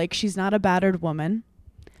literally be like, she's not a battered woman.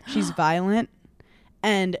 She's violent,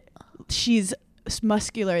 and she's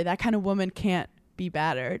muscular. That kind of woman can't be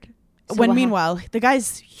battered. So meanwhile, the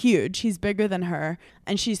guy's huge. He's bigger than her,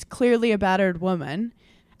 and she's clearly a battered woman.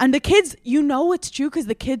 And the kids, you know it's true, because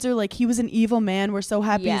the kids are like, he was an evil man. We're so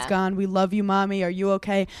happy he's gone. We love you, mommy. Are you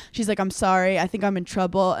okay? She's like, I'm sorry. I think I'm in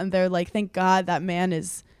trouble. And they're like, thank God that man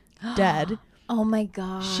is dead. Oh my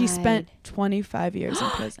God. She spent 25 years in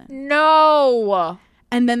prison. No.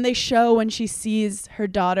 And then they show when she sees her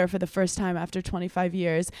daughter for the first time after 25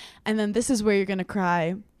 years. And then this is where you're going to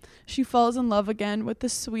cry. She falls in love again with the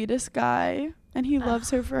sweetest guy, and he loves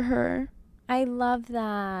her for her. I love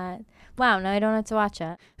that. Wow, now I don't have to watch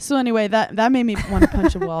it. So anyway, that made me want to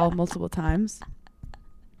punch a wall multiple times.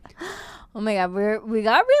 Oh my God, we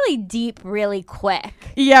got really deep really quick.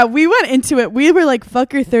 Yeah, we went into it. We were like,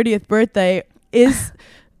 fuck your 30th birthday. Is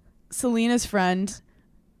Selena's friend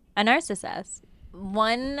a narcissist?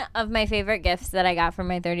 One of my favorite gifts that I got for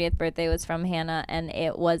my 30th birthday was from Hannah, and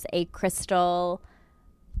it was a crystal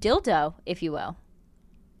dildo, if you will.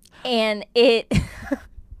 And it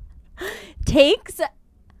takes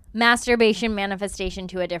masturbation manifestation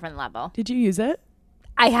to a different level. Did you use it?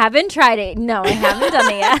 I haven't tried it. No, I haven't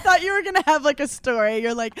done it yet. I thought you were going to have like a story.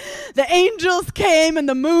 You're like, the angels came and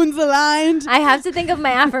the moons aligned. I have to think of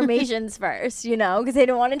my affirmations first, you know, because I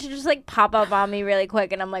don't want it to just like pop up on me really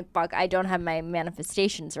quick. And I'm like, fuck, I don't have my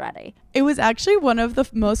manifestations ready. It was actually one of the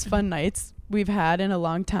most fun nights we've had in a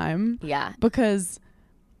long time. Yeah. Because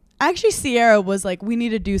actually Sierra was like, we need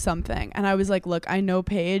to do something. And I was like, look, I know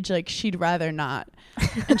Paige, like she'd rather not.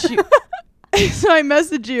 And she... So I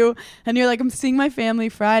messaged you, and you're like, I'm seeing my family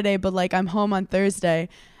Friday, but like I'm home on Thursday.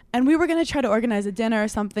 And we were going to try to organize a dinner or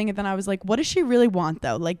something. And then I was like, what does she really want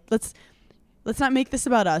though? Like, let's not make this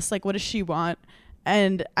about us. Like, what does she want?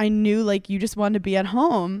 And I knew like you just wanted to be at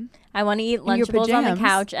home. I want to eat Lunchables on the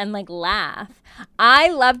couch and like laugh. I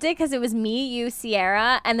loved it because it was me, you,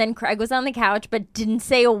 Sierra, and then Craig was on the couch but didn't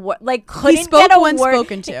say a word. Like couldn't he spoke get a when word.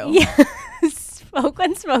 Spoken to. Yeah, spoke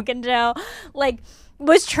when spoken to. Like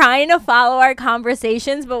was trying to follow our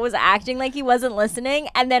conversations but was acting like he wasn't listening.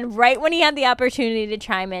 And then right when he had the opportunity to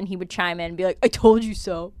chime in, he would chime in and be like, I told you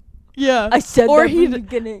so. Yeah. I said that from the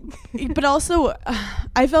beginning. But also,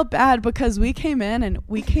 I felt bad because we came in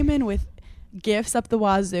with gifts up the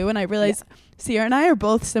wazoo, and I realized Sierra and I are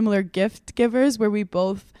both similar gift givers where we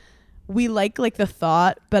like the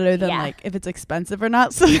thought better than like if it's expensive or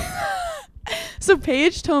not. So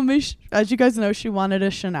Paige told me, as you guys know, she wanted a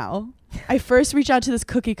Chanel. I first reached out to this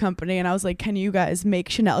cookie company and I was like, can you guys make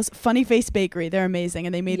Chanel's? Funny Face Bakery, they're amazing,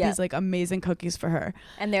 and they made these like amazing cookies for her,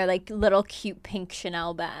 and they're like little cute pink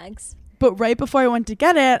Chanel bags. But right before I went to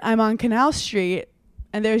get it, I'm on Canal Street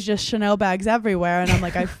and there's just Chanel bags everywhere, and I'm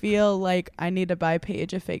like, I feel like I need to buy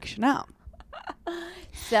Paige a fake Chanel.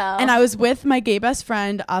 And I was with my gay best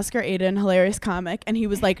friend, Oscar Aiden, hilarious comic, and he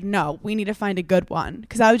was like, no, we need to find a good one,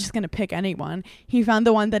 because I was just going to pick anyone. He found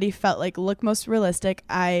the one that he felt like looked most realistic.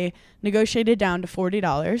 I negotiated down to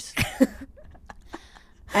 $40.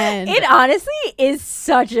 And it honestly is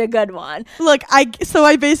such a good one. Look, I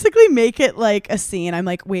basically make it like a scene. I'm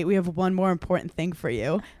like, wait, we have one more important thing for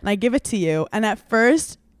you. And I give it to you. And at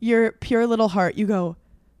first, your pure little heart, you go,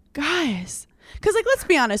 guys. Because, like, let's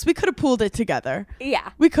be honest, we could have pooled it together.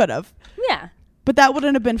 Yeah. We could have. Yeah. But that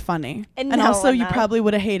wouldn't have been funny. And no, also, you probably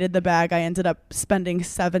would have hated the bag I ended up spending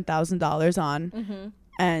 $7,000 on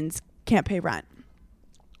and can't pay rent.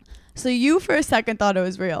 So you, for a second, thought it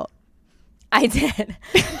was real. I did.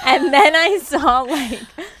 And then I saw, like...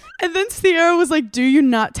 And then Sierra was like, do you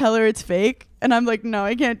not tell her it's fake? And I'm like, no,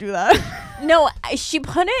 I can't do that. No,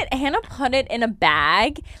 Hannah put it in a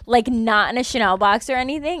bag, like not in a Chanel box or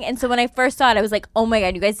anything. And so when I first saw it, I was like, oh my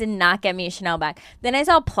God, you guys did not get me a Chanel bag. Then I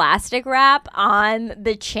saw plastic wrap on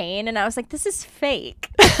the chain and I was like, this is fake.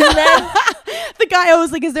 And then the guy, I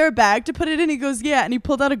was like, is there a bag to put it in? He goes, yeah. And he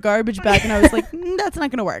pulled out a garbage bag and I was like, that's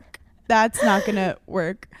not going to work. That's not going to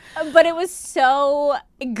work. But it was so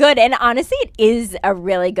good. And honestly, it is a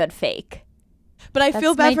really good fake. But I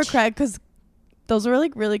feel bad for Craig because those were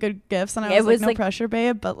like really good gifts, and I was like, no pressure,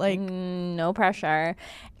 babe, but like no pressure.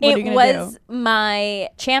 It was my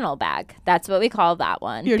channel bag. That's what we call that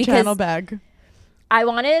one. Your channel bag.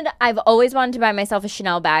 I've always wanted to buy myself a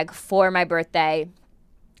Chanel bag for my birthday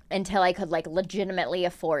until I could like legitimately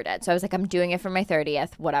afford it. So I was like, I'm doing it for my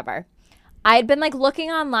 30th, whatever. I had been like looking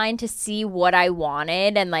online to see what I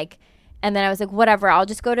wanted, and then I was like, whatever, I'll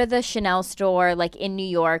just go to the Chanel store, like, in New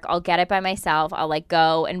York. I'll get it by myself. I'll, like,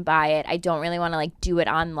 go and buy it. I don't really want to, like, do it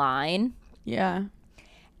online. Yeah.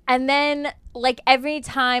 And then, like, every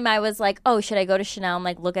time I was like, oh, should I go to Chanel and,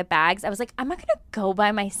 like, look at bags? I was like, I'm not going to go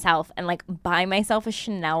by myself and, like, buy myself a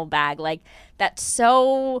Chanel bag. Like, that's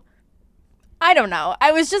so... I don't know.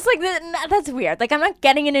 I was just like, that's weird. Like, I'm not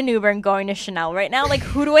getting in an Uber and going to Chanel right now. Like,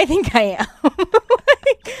 who do I think I am?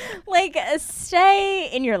 like, stay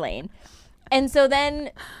in your lane. And so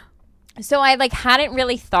I like hadn't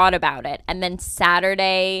really thought about it. And then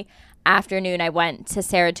Saturday afternoon, I went to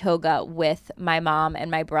Saratoga with my mom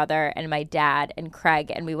and my brother and my dad and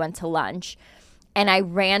Craig, and we went to lunch. And I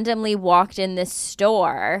randomly walked in this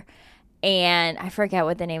store, and I forget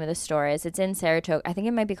what the name of the store is. It's in Saratoga. I think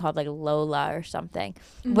it might be called like Lola or something.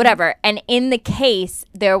 Mm-hmm. Whatever. And in the case,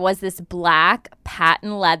 there was this black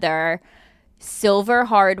patent leather silver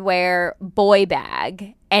hardware boy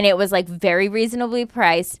bag, and it was like very reasonably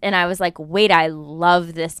priced, and I was like, wait, I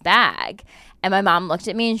love this bag. And my mom looked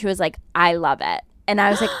at me and she was like, I love it. And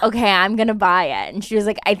I was like, okay, I'm gonna buy it. And she was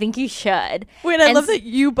like, I think you should. Wait, I love that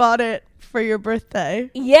you bought it for your birthday.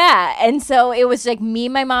 Yeah. And so it was like me,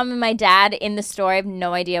 my mom, and my dad in the store. I have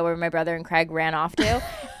no idea where my brother and Craig ran off to.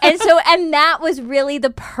 and that was really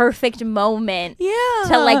the perfect moment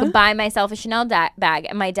to like buy myself a Chanel bag.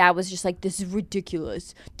 And my dad was just like, this is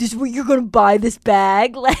ridiculous. This is where you're going to buy this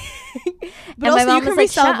bag? Like, but and my mom was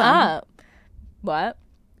like, shut up. What?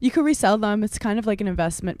 You could resell them. It's kind of like an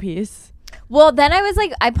investment piece. Well, then I was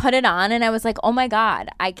like, I put it on and I was like, oh my God,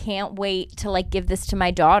 I can't wait to like give this to my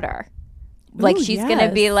daughter. Like, she's going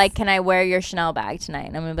to be like, can I wear your Chanel bag tonight?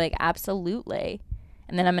 And I'm going to be like, absolutely.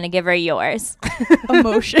 And then I'm going to give her yours.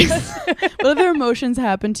 Emotions. What other emotions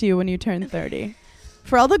happen to you when you turn 30?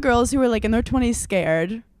 For all the girls who are like in their 20s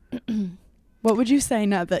scared, what would you say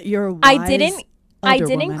now that you're a wise I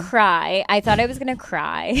didn't woman? cry. I thought I was going to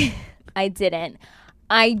cry. I didn't.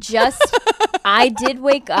 I did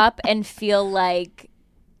wake up and feel like,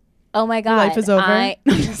 oh my God. Your life is over? I'm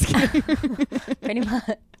just kidding. Pretty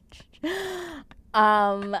much.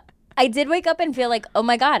 I did wake up and feel like, oh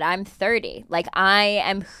my God, I'm 30. Like, I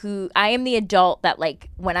am the adult that, like,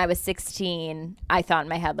 when I was 16, I thought in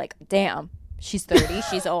my head, like, damn, she's 30,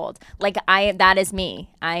 she's old. Like, that is me.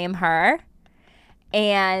 I am her.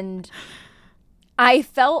 And I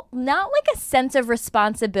felt not like a sense of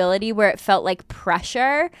responsibility where it felt like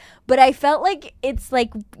pressure, but I felt like it's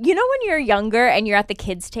like, you know, when you're younger and you're at the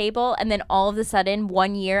kids' table and then all of a sudden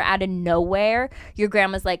 1 year out of nowhere, your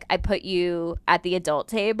grandma's like, I put you at the adult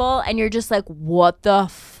table, and you're just like, what the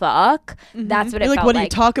fuck? Mm-hmm. That's what you're it like, felt what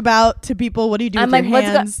like. do you talk about to people? What do you do I'm with like,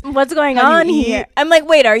 your hands? what's going How on do you here? eat? I'm like,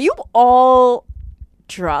 wait, are you all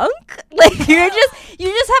drunk? Like you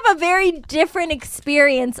just have a very different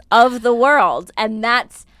experience of the world, and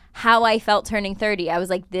that's how I felt turning 30. I was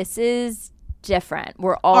like, this is different.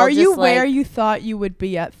 We're all Are just you like, where you thought you would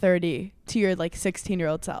be at 30 to your like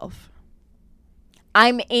 16-year-old self?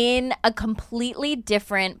 I'm in a completely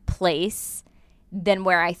different place than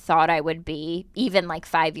where I thought I would be even like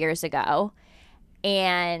 5 years ago,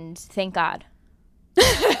 and thank God.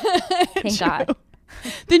 Thank God.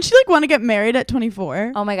 Didn't you like want to get married at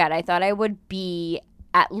 24? Oh my God, I thought I would be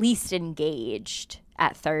at least engaged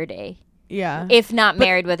at 30. Yeah. If not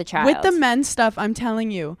married with a child. With the men stuff, I'm telling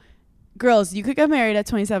you, girls, you could get married at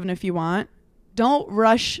 27 if you want. Don't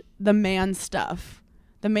rush the man stuff.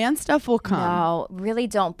 The man stuff will come. No, really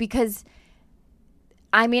don't. Because,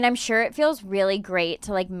 I mean, I'm sure it feels really great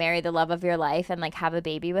to like marry the love of your life and like have a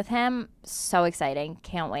baby with him. So exciting.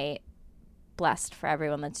 Can't wait. Blessed for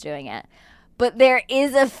everyone that's doing it. But there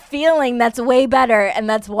is a feeling that's way better, and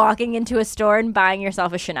that's walking into a store and buying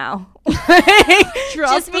yourself a Chanel.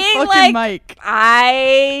 Drop Just the being fucking like, mic.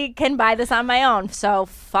 I can buy this on my own, so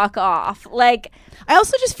fuck off. Like, I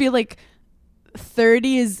also just feel like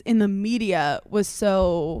 30s in the media was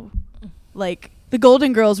so like the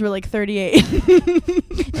Golden Girls were like 38.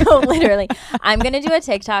 no, literally. I'm going to do a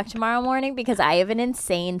TikTok tomorrow morning because I have an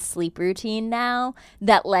insane sleep routine now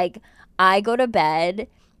that like I go to bed.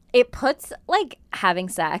 It puts like having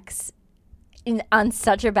sex on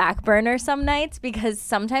such a back burner some nights because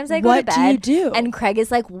sometimes I go to bed What do you do? and Craig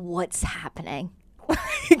is like, what's happening?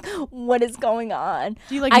 What is going on?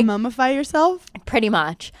 Do you like mummify yourself? Pretty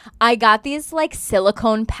much. I got these like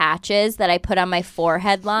silicone patches that I put on my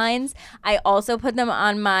forehead lines. I also put them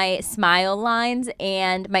on my smile lines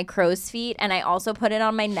and my crow's feet, and I also put it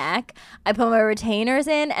on my neck. I put my retainers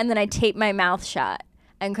in, and then I tape my mouth shut.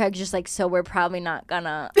 And Craig's just like, so we're probably not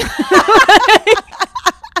gonna.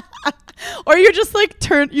 Or you're just like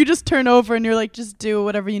turn over and you're like, just do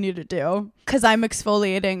whatever you need to do. Because I'm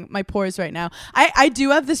exfoliating my pores right now. I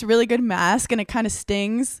do have this really good mask and it kind of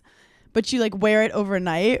stings, but you like wear it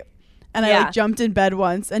overnight. And I like jumped in bed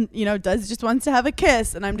once, and you know, Des just wants to have a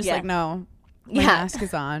kiss, and I'm just like, no, my mask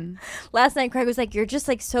is on. Last night Craig was like, you're just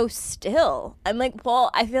like so still. I'm like,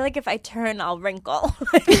 well, I feel like if I turn, I'll wrinkle.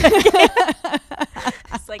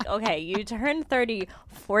 It's like, okay, you turned 30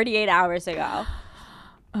 48 hours ago.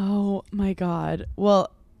 Oh my God.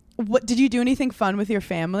 Well, what did you do anything fun with your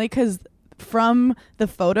family? Because from the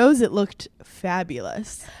photos, it looked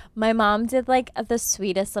fabulous. My mom did like the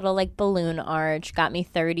sweetest little like balloon arch, got me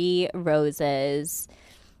 30 roses.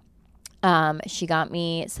 She got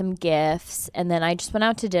me some gifts, and then I just went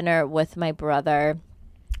out to dinner with my brother,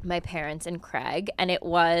 my parents, and Craig, and it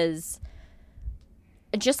was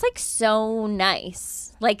just like so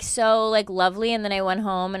nice, like so like lovely. And then I went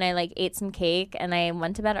home and I like ate some cake and I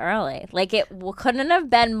went to bed early. Like it couldn't have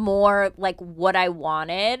been more like what I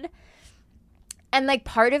wanted. And like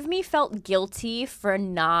part of me felt guilty for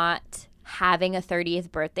not having a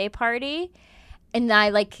 30th birthday party, and I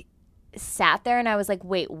like sat there and I was like,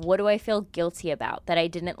 wait, what do I feel guilty about? That I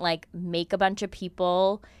didn't like make a bunch of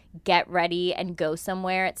people get ready and go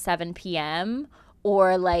somewhere at 7 p.m.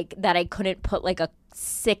 or like that I couldn't put like a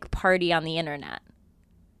sick party on the internet.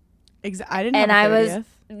 I didn't have a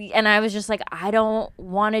 30th. And I was just like, I don't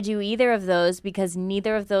want to do either of those because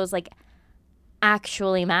neither of those like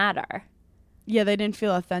actually matter. Yeah, they didn't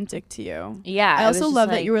feel authentic to you. Yeah. I also love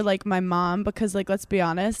that you were like my mom, because like, let's be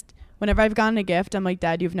honest, whenever I've gotten a gift, I'm like,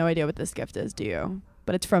 Dad, you have no idea what this gift is, do you?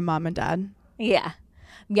 But it's from Mom and Dad. Yeah.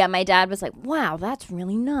 Yeah, my dad was like, wow, that's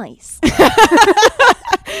really nice.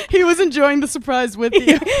 He was enjoying the surprise with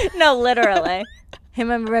you. No, literally. Him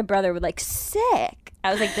and my brother were like, sick.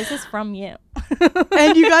 I was like, this is from you.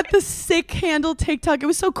 And you got the sick handle TikTok. It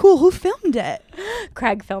was so cool. Who filmed it?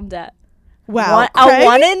 Craig filmed it. Wow. A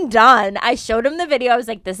one and done. I showed him the video. I was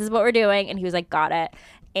like, this is what we're doing. And he was like, got it.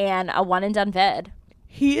 And a one and done vid.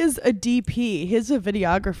 He is a DP. He's a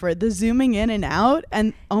videographer. The zooming in and out.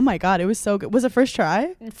 And oh my God, it was so good. Was it first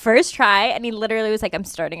try? First try. And he literally was like, I'm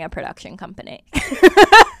starting a production company.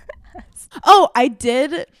 Oh, I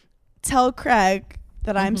did tell Craig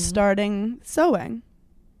that I'm starting sewing.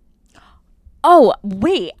 Oh,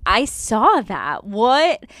 wait. I saw that.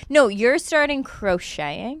 What? No, you're starting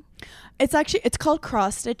crocheting. It's called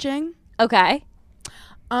cross stitching. Okay.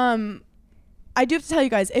 I do have to tell you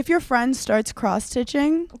guys, if your friend starts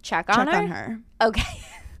cross-stitching, check on her. Okay.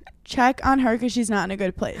 Check on her because she's not in a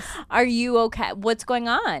good place. Are you okay? What's going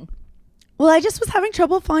on? Well, I just was having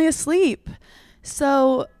trouble falling asleep.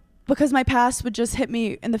 So, because my past would just hit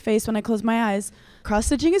me in the face when I closed my eyes.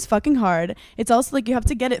 Cross-stitching is fucking hard. It's also like you have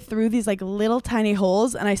to get it through these like little tiny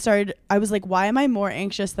holes. And I was like, why am I more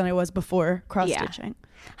anxious than I was before cross-stitching?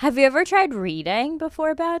 Yeah. Have you ever tried reading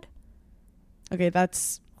before bed? Okay,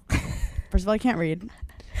 that's... First of all, I can't read.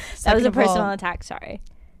 That was a personal attack, sorry.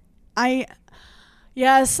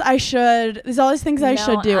 Yes, I should. There's all these things I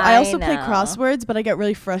should do. I also play know. crosswords, but I get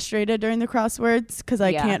really frustrated during the crosswords because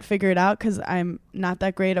I can't figure it out because I'm not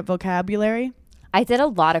that great at vocabulary. I did a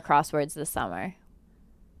lot of crosswords this summer.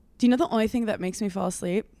 Do you know the only thing that makes me fall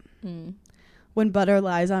asleep? When Butter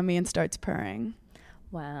lies on me and starts purring.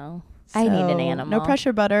 Wow. I need an animal. No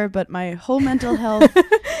pressure, Butter, but my whole mental health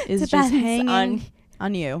is just hanging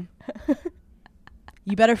on you.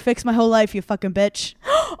 You better fix my whole life, you fucking bitch.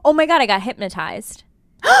 Oh my God, I got hypnotized.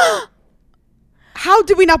 How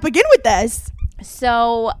did we not begin with this?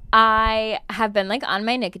 So I have been like on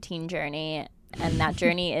my nicotine journey, and that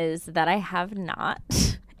journey is that I have not.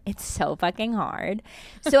 It's so fucking hard.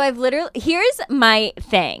 So I've here's my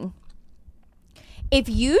thing. If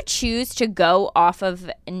you choose to go off of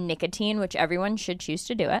nicotine, which everyone should choose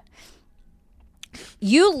to do it,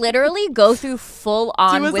 you literally go through full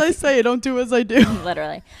on. Do as I say, don't do as I do.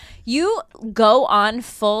 Literally. You go on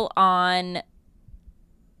full on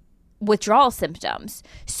withdrawal symptoms.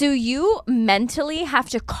 So you mentally have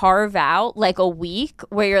to carve out like a week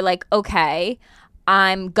where you're like, okay,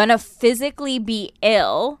 I'm gonna physically be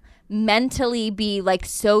ill, mentally be like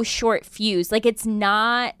so short fused. Like it's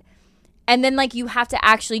not. And then like you have to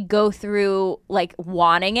actually go through like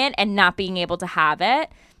wanting it and not being able to have it.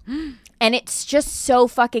 And it's just so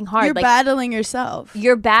fucking hard. You're like, battling yourself.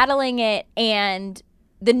 You're battling it. And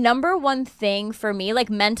the number one thing for me, like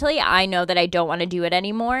mentally, I know that I don't want to do it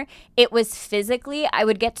anymore. It was physically, I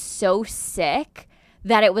would get so sick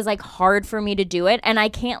that it was like hard for me to do it. And I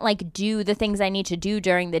can't like do the things I need to do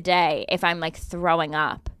during the day if I'm like throwing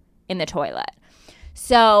up in the toilet.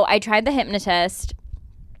 So I tried the hypnotist.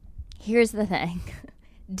 Here's the thing.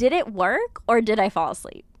 Did it work or did I fall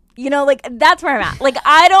asleep? You know, like, that's where I'm at. Like,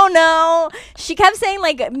 I don't know. She kept saying,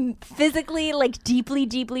 like, physically, like, deeply,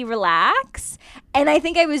 deeply relax. And I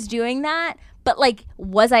think I was doing that. But, like,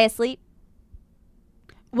 was I asleep?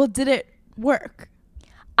 Well, did it work?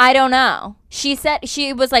 I don't know. She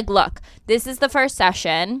was like, look, this is the first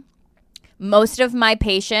session. Most of my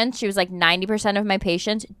patients, she was like, 90% of my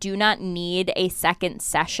patients do not need a second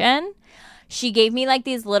session. She gave me like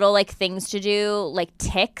these little like things to do, like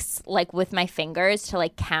ticks, like with my fingers to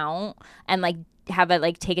like count and like have a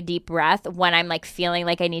like take a deep breath when I'm like feeling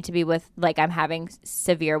like I need to be with like I'm having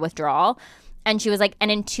severe withdrawal. And she was like,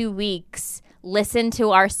 and in 2 weeks, listen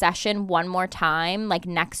to our session one more time, like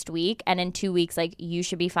next week. And in 2 weeks, like you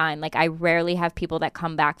should be fine. Like I rarely have people that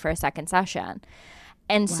come back for a second session.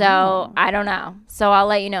 And so I don't know. So I'll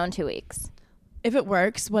let you know in 2 weeks. If it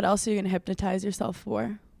works, what else are you going to hypnotize yourself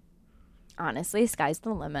for? Honestly, sky's the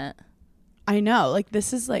limit. I know. Like,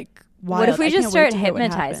 this is like wild. What if we just start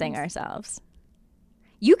hypnotizing ourselves?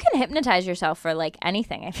 You can hypnotize yourself for like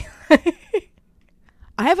anything, I feel like.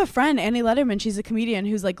 I have a friend, Annie Letterman. She's a comedian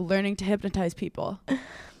who's like learning to hypnotize people.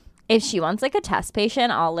 If she wants like a test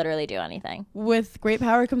patient, I'll literally do anything. With great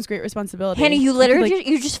power comes great responsibility. Hannah, you literally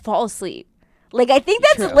you just fall asleep. Like, I think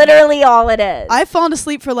that's literally all it is. I've fallen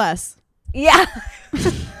asleep for less. Yeah.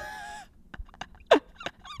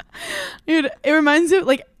 Dude, it reminds me,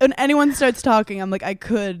 like, when anyone starts talking, I'm like, I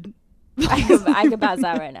could pass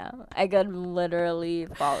out right now. I could literally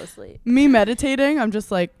fall asleep. Me meditating, I'm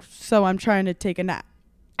just like, so I'm trying to take a nap.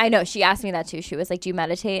 I know. She asked me that too. She was like, do you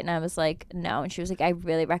meditate? And I was like, no. And she was like, I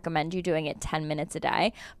really recommend you doing it 10 minutes a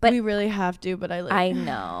day. But we really have to, but I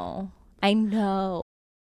know.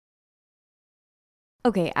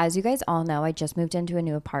 Okay, as you guys all know, I just moved into a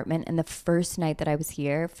new apartment, and the first night that I was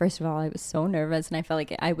here, first of all, I was so nervous, and I felt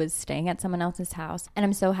like I was staying at someone else's house. And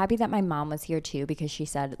I'm so happy that my mom was here too, because she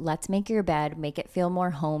said, let's make your bed, make it feel more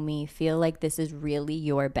homey, feel like this is really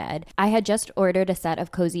your bed. I had just ordered a set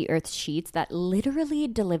of Cozy Earth sheets that literally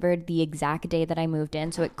delivered the exact day that I moved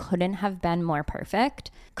in, so it couldn't have been more perfect.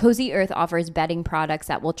 Cozy Earth offers bedding products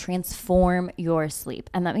that will transform your sleep.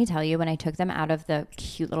 And let me tell you, when I took them out of the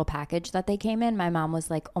cute little package that they came in, my mom was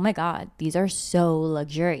like, oh my God, these are so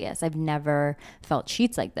luxurious. I've never felt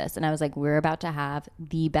sheets like this. And I was like, we're about to have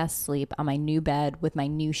the best sleep on my new bed with my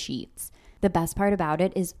new sheets. The best part about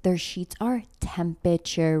it is their sheets are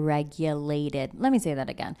temperature regulated. Let me say that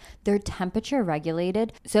again. They're temperature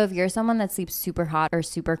regulated. So if you're someone that sleeps super hot or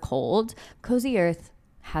super cold, Cozy Earth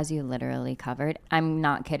has you literally covered. I'm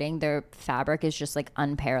not kidding. Their fabric is just like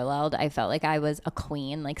unparalleled. I felt like I was a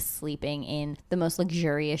queen, like sleeping in the most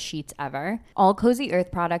luxurious sheets ever. All Cozy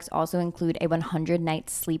Earth products also include a 100-night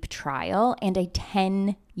sleep trial and a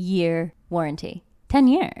 10-year warranty. 10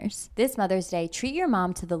 years. This Mother's Day, treat your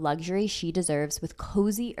mom to the luxury she deserves with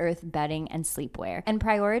Cozy Earth bedding and sleepwear, and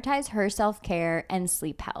prioritize her self-care and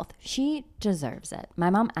sleep health. She deserves it. My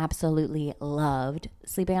mom absolutely loved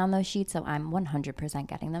sleeping on those sheets, so I'm 100%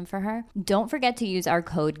 getting them for her. Don't forget to use our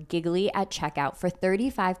code GIGGLY at checkout for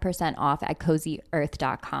 35% off at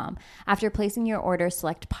CozyEarth.com. After placing your order,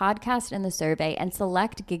 select podcast in the survey and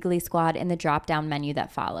select Giggly Squad in the drop-down menu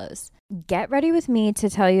that follows. Get ready with me to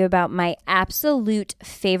tell you about my absolute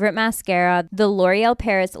favorite mascara, the L'Oreal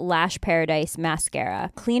Paris Lash Paradise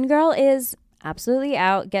Mascara. Clean Girl is absolutely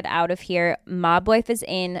out. Get out of here. Mob Wife is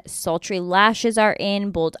in. Sultry lashes are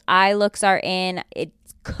in. Bold eye looks are in. It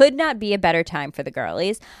could not be a better time for the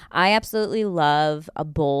girlies. I absolutely love a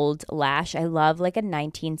bold lash. I love like a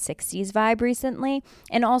 1960s vibe recently.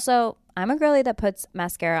 And also, I'm a girly that puts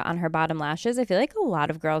mascara on her bottom lashes. I feel like a lot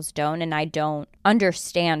of girls don't, and I don't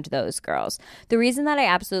understand those girls. The reason that I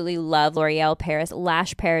absolutely love L'Oreal Paris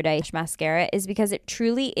Lash Paradise Mascara is because it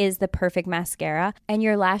truly is the perfect mascara, and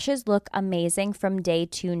your lashes look amazing from day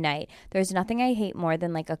to night. There's nothing I hate more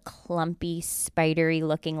than like a clumpy, spidery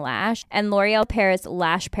looking lash, and L'Oreal Paris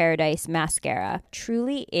Lash Paradise Mascara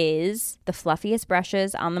truly is the fluffiest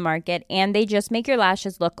brushes on the market, and they just make your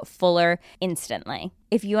lashes look fuller instantly.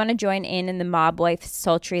 If you want to join in the Mob Wife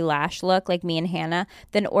sultry lash look like me and Hannah,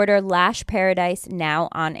 then order Lash Paradise now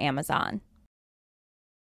on Amazon.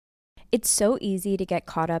 It's so easy to get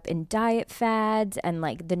caught up in diet fads and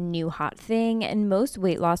like the new hot thing, and most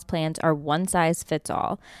weight loss plans are one size fits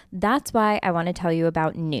all. That's why I want to tell you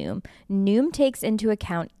about Noom. Noom takes into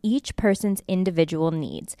account each person's individual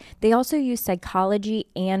needs. They also use psychology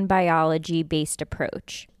and biology-based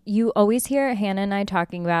approach. You always hear Hannah and I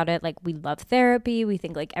talking about it, like we love therapy, we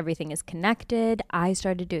think like everything is connected. I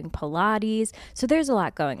started doing Pilates, so there's a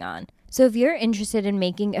lot going on. So if you're interested in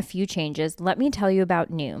making a few changes, let me tell you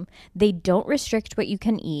about Noom. They don't restrict what you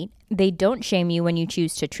can eat, they don't shame you when you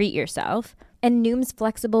choose to treat yourself, and Noom's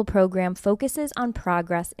flexible program focuses on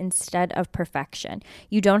progress instead of perfection.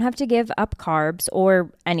 You don't have to give up carbs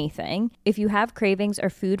or anything. If you have cravings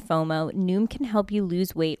or food FOMO, Noom can help you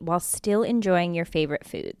lose weight while still enjoying your favorite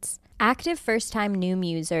foods. Active first-time Noom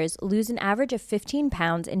users lose an average of 15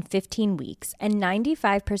 pounds in 15 weeks, and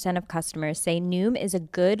 95% of customers say Noom is a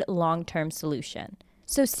good long-term solution.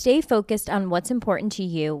 So stay focused on what's important to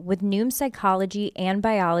you with Noom's psychology and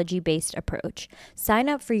biology-based approach. Sign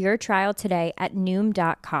up for your trial today at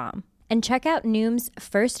Noom.com. And check out Noom's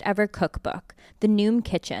first ever cookbook, The Noom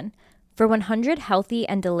Kitchen, for 100 healthy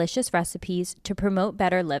and delicious recipes to promote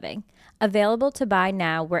better living. Available to buy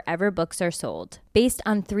now wherever books are sold. Based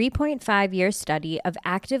on 3.5-year study of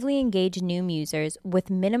actively engaged Noom users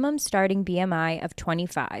with minimum starting BMI of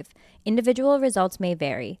 25. Individual results may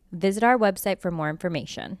vary. Visit our website for more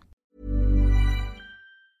information.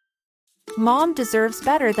 Mom deserves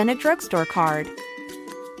better than a drugstore card.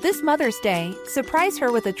 This Mother's Day, surprise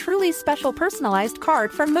her with a truly special personalized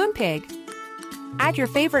card from Moonpig. Add your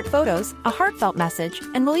favorite photos, a heartfelt message,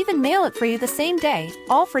 and we'll even mail it for you the same day,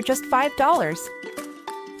 all for just $5.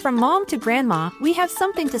 From mom to grandma, we have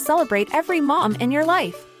something to celebrate every mom in your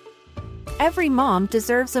life. Every mom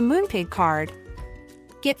deserves a Moonpig card.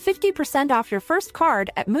 Get 50% off your first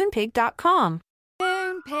card at Moonpig.com.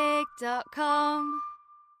 Moonpig.com.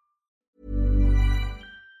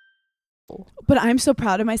 But I'm so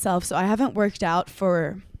proud of myself. So I haven't worked out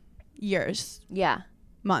for years. Yeah.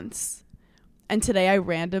 Months. And today I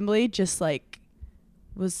randomly just like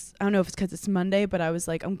I don't know if it's because it's Monday, but I was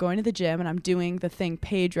like, I'm going to the gym and I'm doing the thing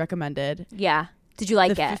Paige recommended. Yeah. Did you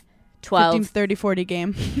like it? 12. 15, 30, 40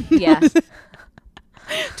 game. Yeah.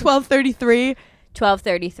 12:33.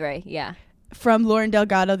 12:33. Yeah. From Lauren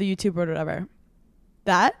Delgado, the YouTuber or whatever.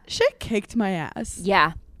 That shit kicked my ass.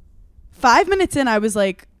 Yeah. 5 minutes in, I was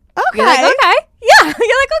like, okay. You're like, okay. Yeah. You're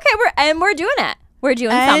like, okay, we're doing it. We're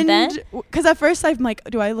doing something. Because at first I'm like,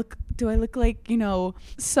 do I look like,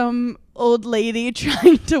 some old lady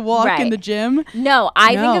trying to walk in the gym? No,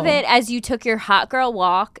 I think of it as you took your hot girl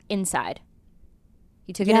walk inside.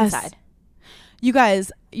 You took it inside. You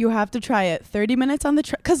guys, you have to try it. 30 minutes on the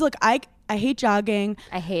because look, I hate jogging.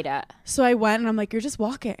 I hate it. So I went and I'm like, you're just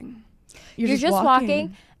walking. You're just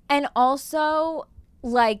walking. And also,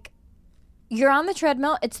 like, You're on the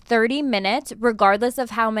treadmill. It's 30 minutes, regardless of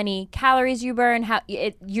how many calories you burn.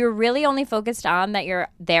 You're really only focused on that you're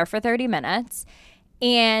there for 30 minutes.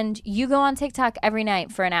 And you go on TikTok every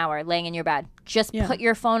night for an hour laying in your bed. Just put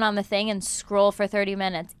your phone on the thing and scroll for 30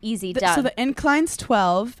 minutes. Easy, done. So the incline's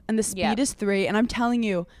 12 and the speed is 3. And I'm telling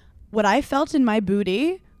you, what I felt in my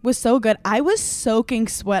booty was so good. I was soaking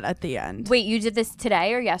sweat at the end. Wait, you did this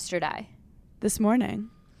today or yesterday? This morning.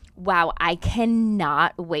 Wow, I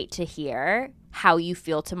cannot wait to hear how you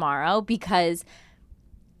feel tomorrow, because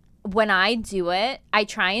when I do it, I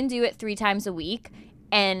try and do it 3 times a week,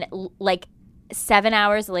 and like 7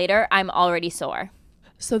 hours later, I'm already sore.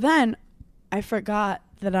 So then I forgot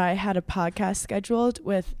that I had a podcast scheduled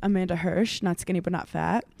with Amanda Hirsch, Not Skinny But Not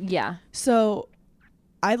Fat. Yeah. So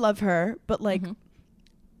I love her, but like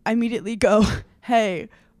I immediately go, hey,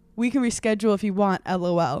 we can reschedule if you want,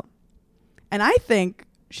 LOL. And I think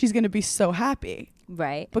she's going to be so happy.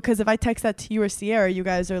 Right. Because if I text that to you or Sierra, you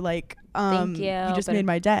guys are like, thank you. You just made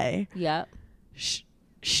my day. Yep.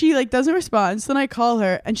 She like doesn't respond. So then I call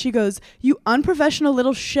her and she goes, you unprofessional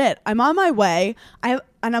little shit. I'm on my way. And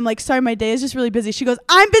I'm like, sorry, my day is just really busy. She goes,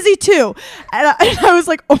 I'm busy too. And I was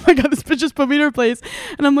like, oh my God, this bitch just put me in her place.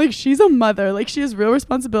 And I'm like, she's a mother. Like, she has real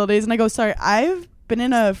responsibilities. And I go, sorry, I've been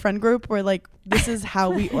in a friend group where like this is how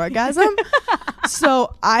we orgasm.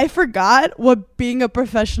 So I forgot what being a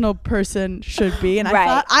professional person should be. And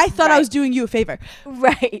I thought I was doing you a favor.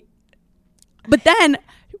 Right. But then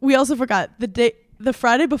we also forgot the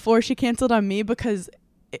Friday before she canceled on me because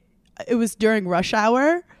it was during rush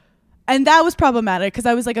hour. And that was problematic because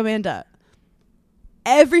I was like, Amanda,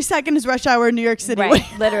 every second is rush hour in New York City. Right.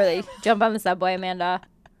 Literally. Jump on the subway, Amanda.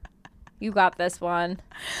 You got this one.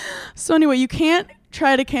 So anyway, you can't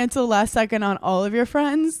try to cancel last second on all of your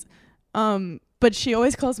friends. But she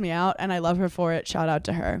always calls me out and I love her for it. Shout out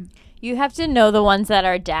to her. You have to know the ones that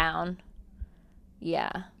are down. Yeah.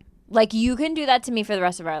 Like, you can do that to me for the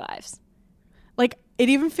rest of our lives. Like, it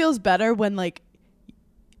even feels better when like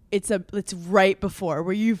it's right before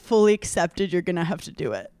where you fully accepted you're gonna have to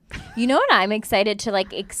do it. You know what I'm excited to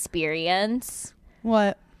like experience?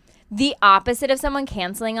 What? The opposite of someone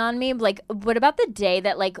canceling on me. Like, what about the day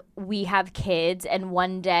that like we have kids and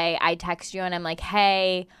one day I text you and I'm like,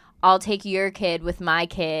 hey, I'll take your kid with my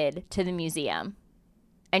kid to the museum.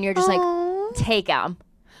 And you're just like, take them.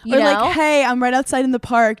 You know? Like, hey, I'm right outside in the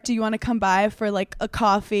park. Do you want to come by for like a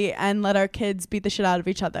coffee and let our kids beat the shit out of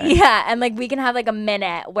each other? Yeah, and like we can have like a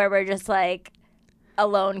minute where we're just like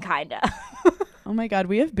alone, kind of. Oh my God,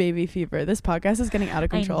 we have baby fever. This podcast is getting out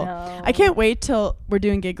of control. I can't wait till we're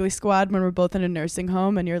doing Giggly Squad when we're both in a nursing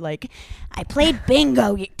home and you're like, I played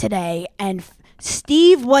bingo today and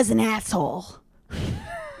Steve was an asshole.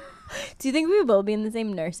 Do you think we will be in the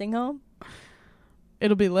same nursing home?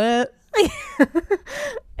 It'll be lit.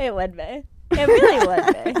 It would be. It really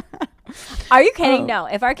would be. Are you kidding? No.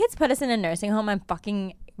 If our kids put us in a nursing home, I'm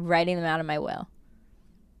fucking writing them out of my will.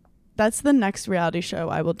 That's the next reality show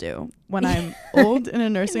I will do. When I'm old in a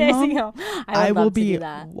nursing home, I will be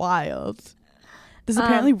wild. There's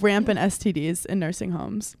apparently rampant STDs in nursing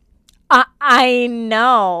homes. I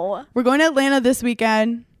know. We're going to Atlanta this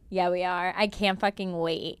weekend. Yeah, we are. I can't fucking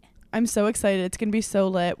wait. I'm so excited. It's going to be so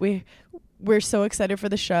lit. We're so excited for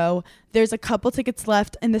the show. There's a couple tickets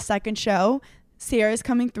left in the second show. Sierra's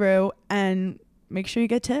coming through, and make sure you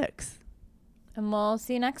get tickets. And we'll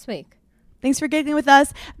see you next week. Thanks for giggling with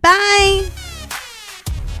us. Bye.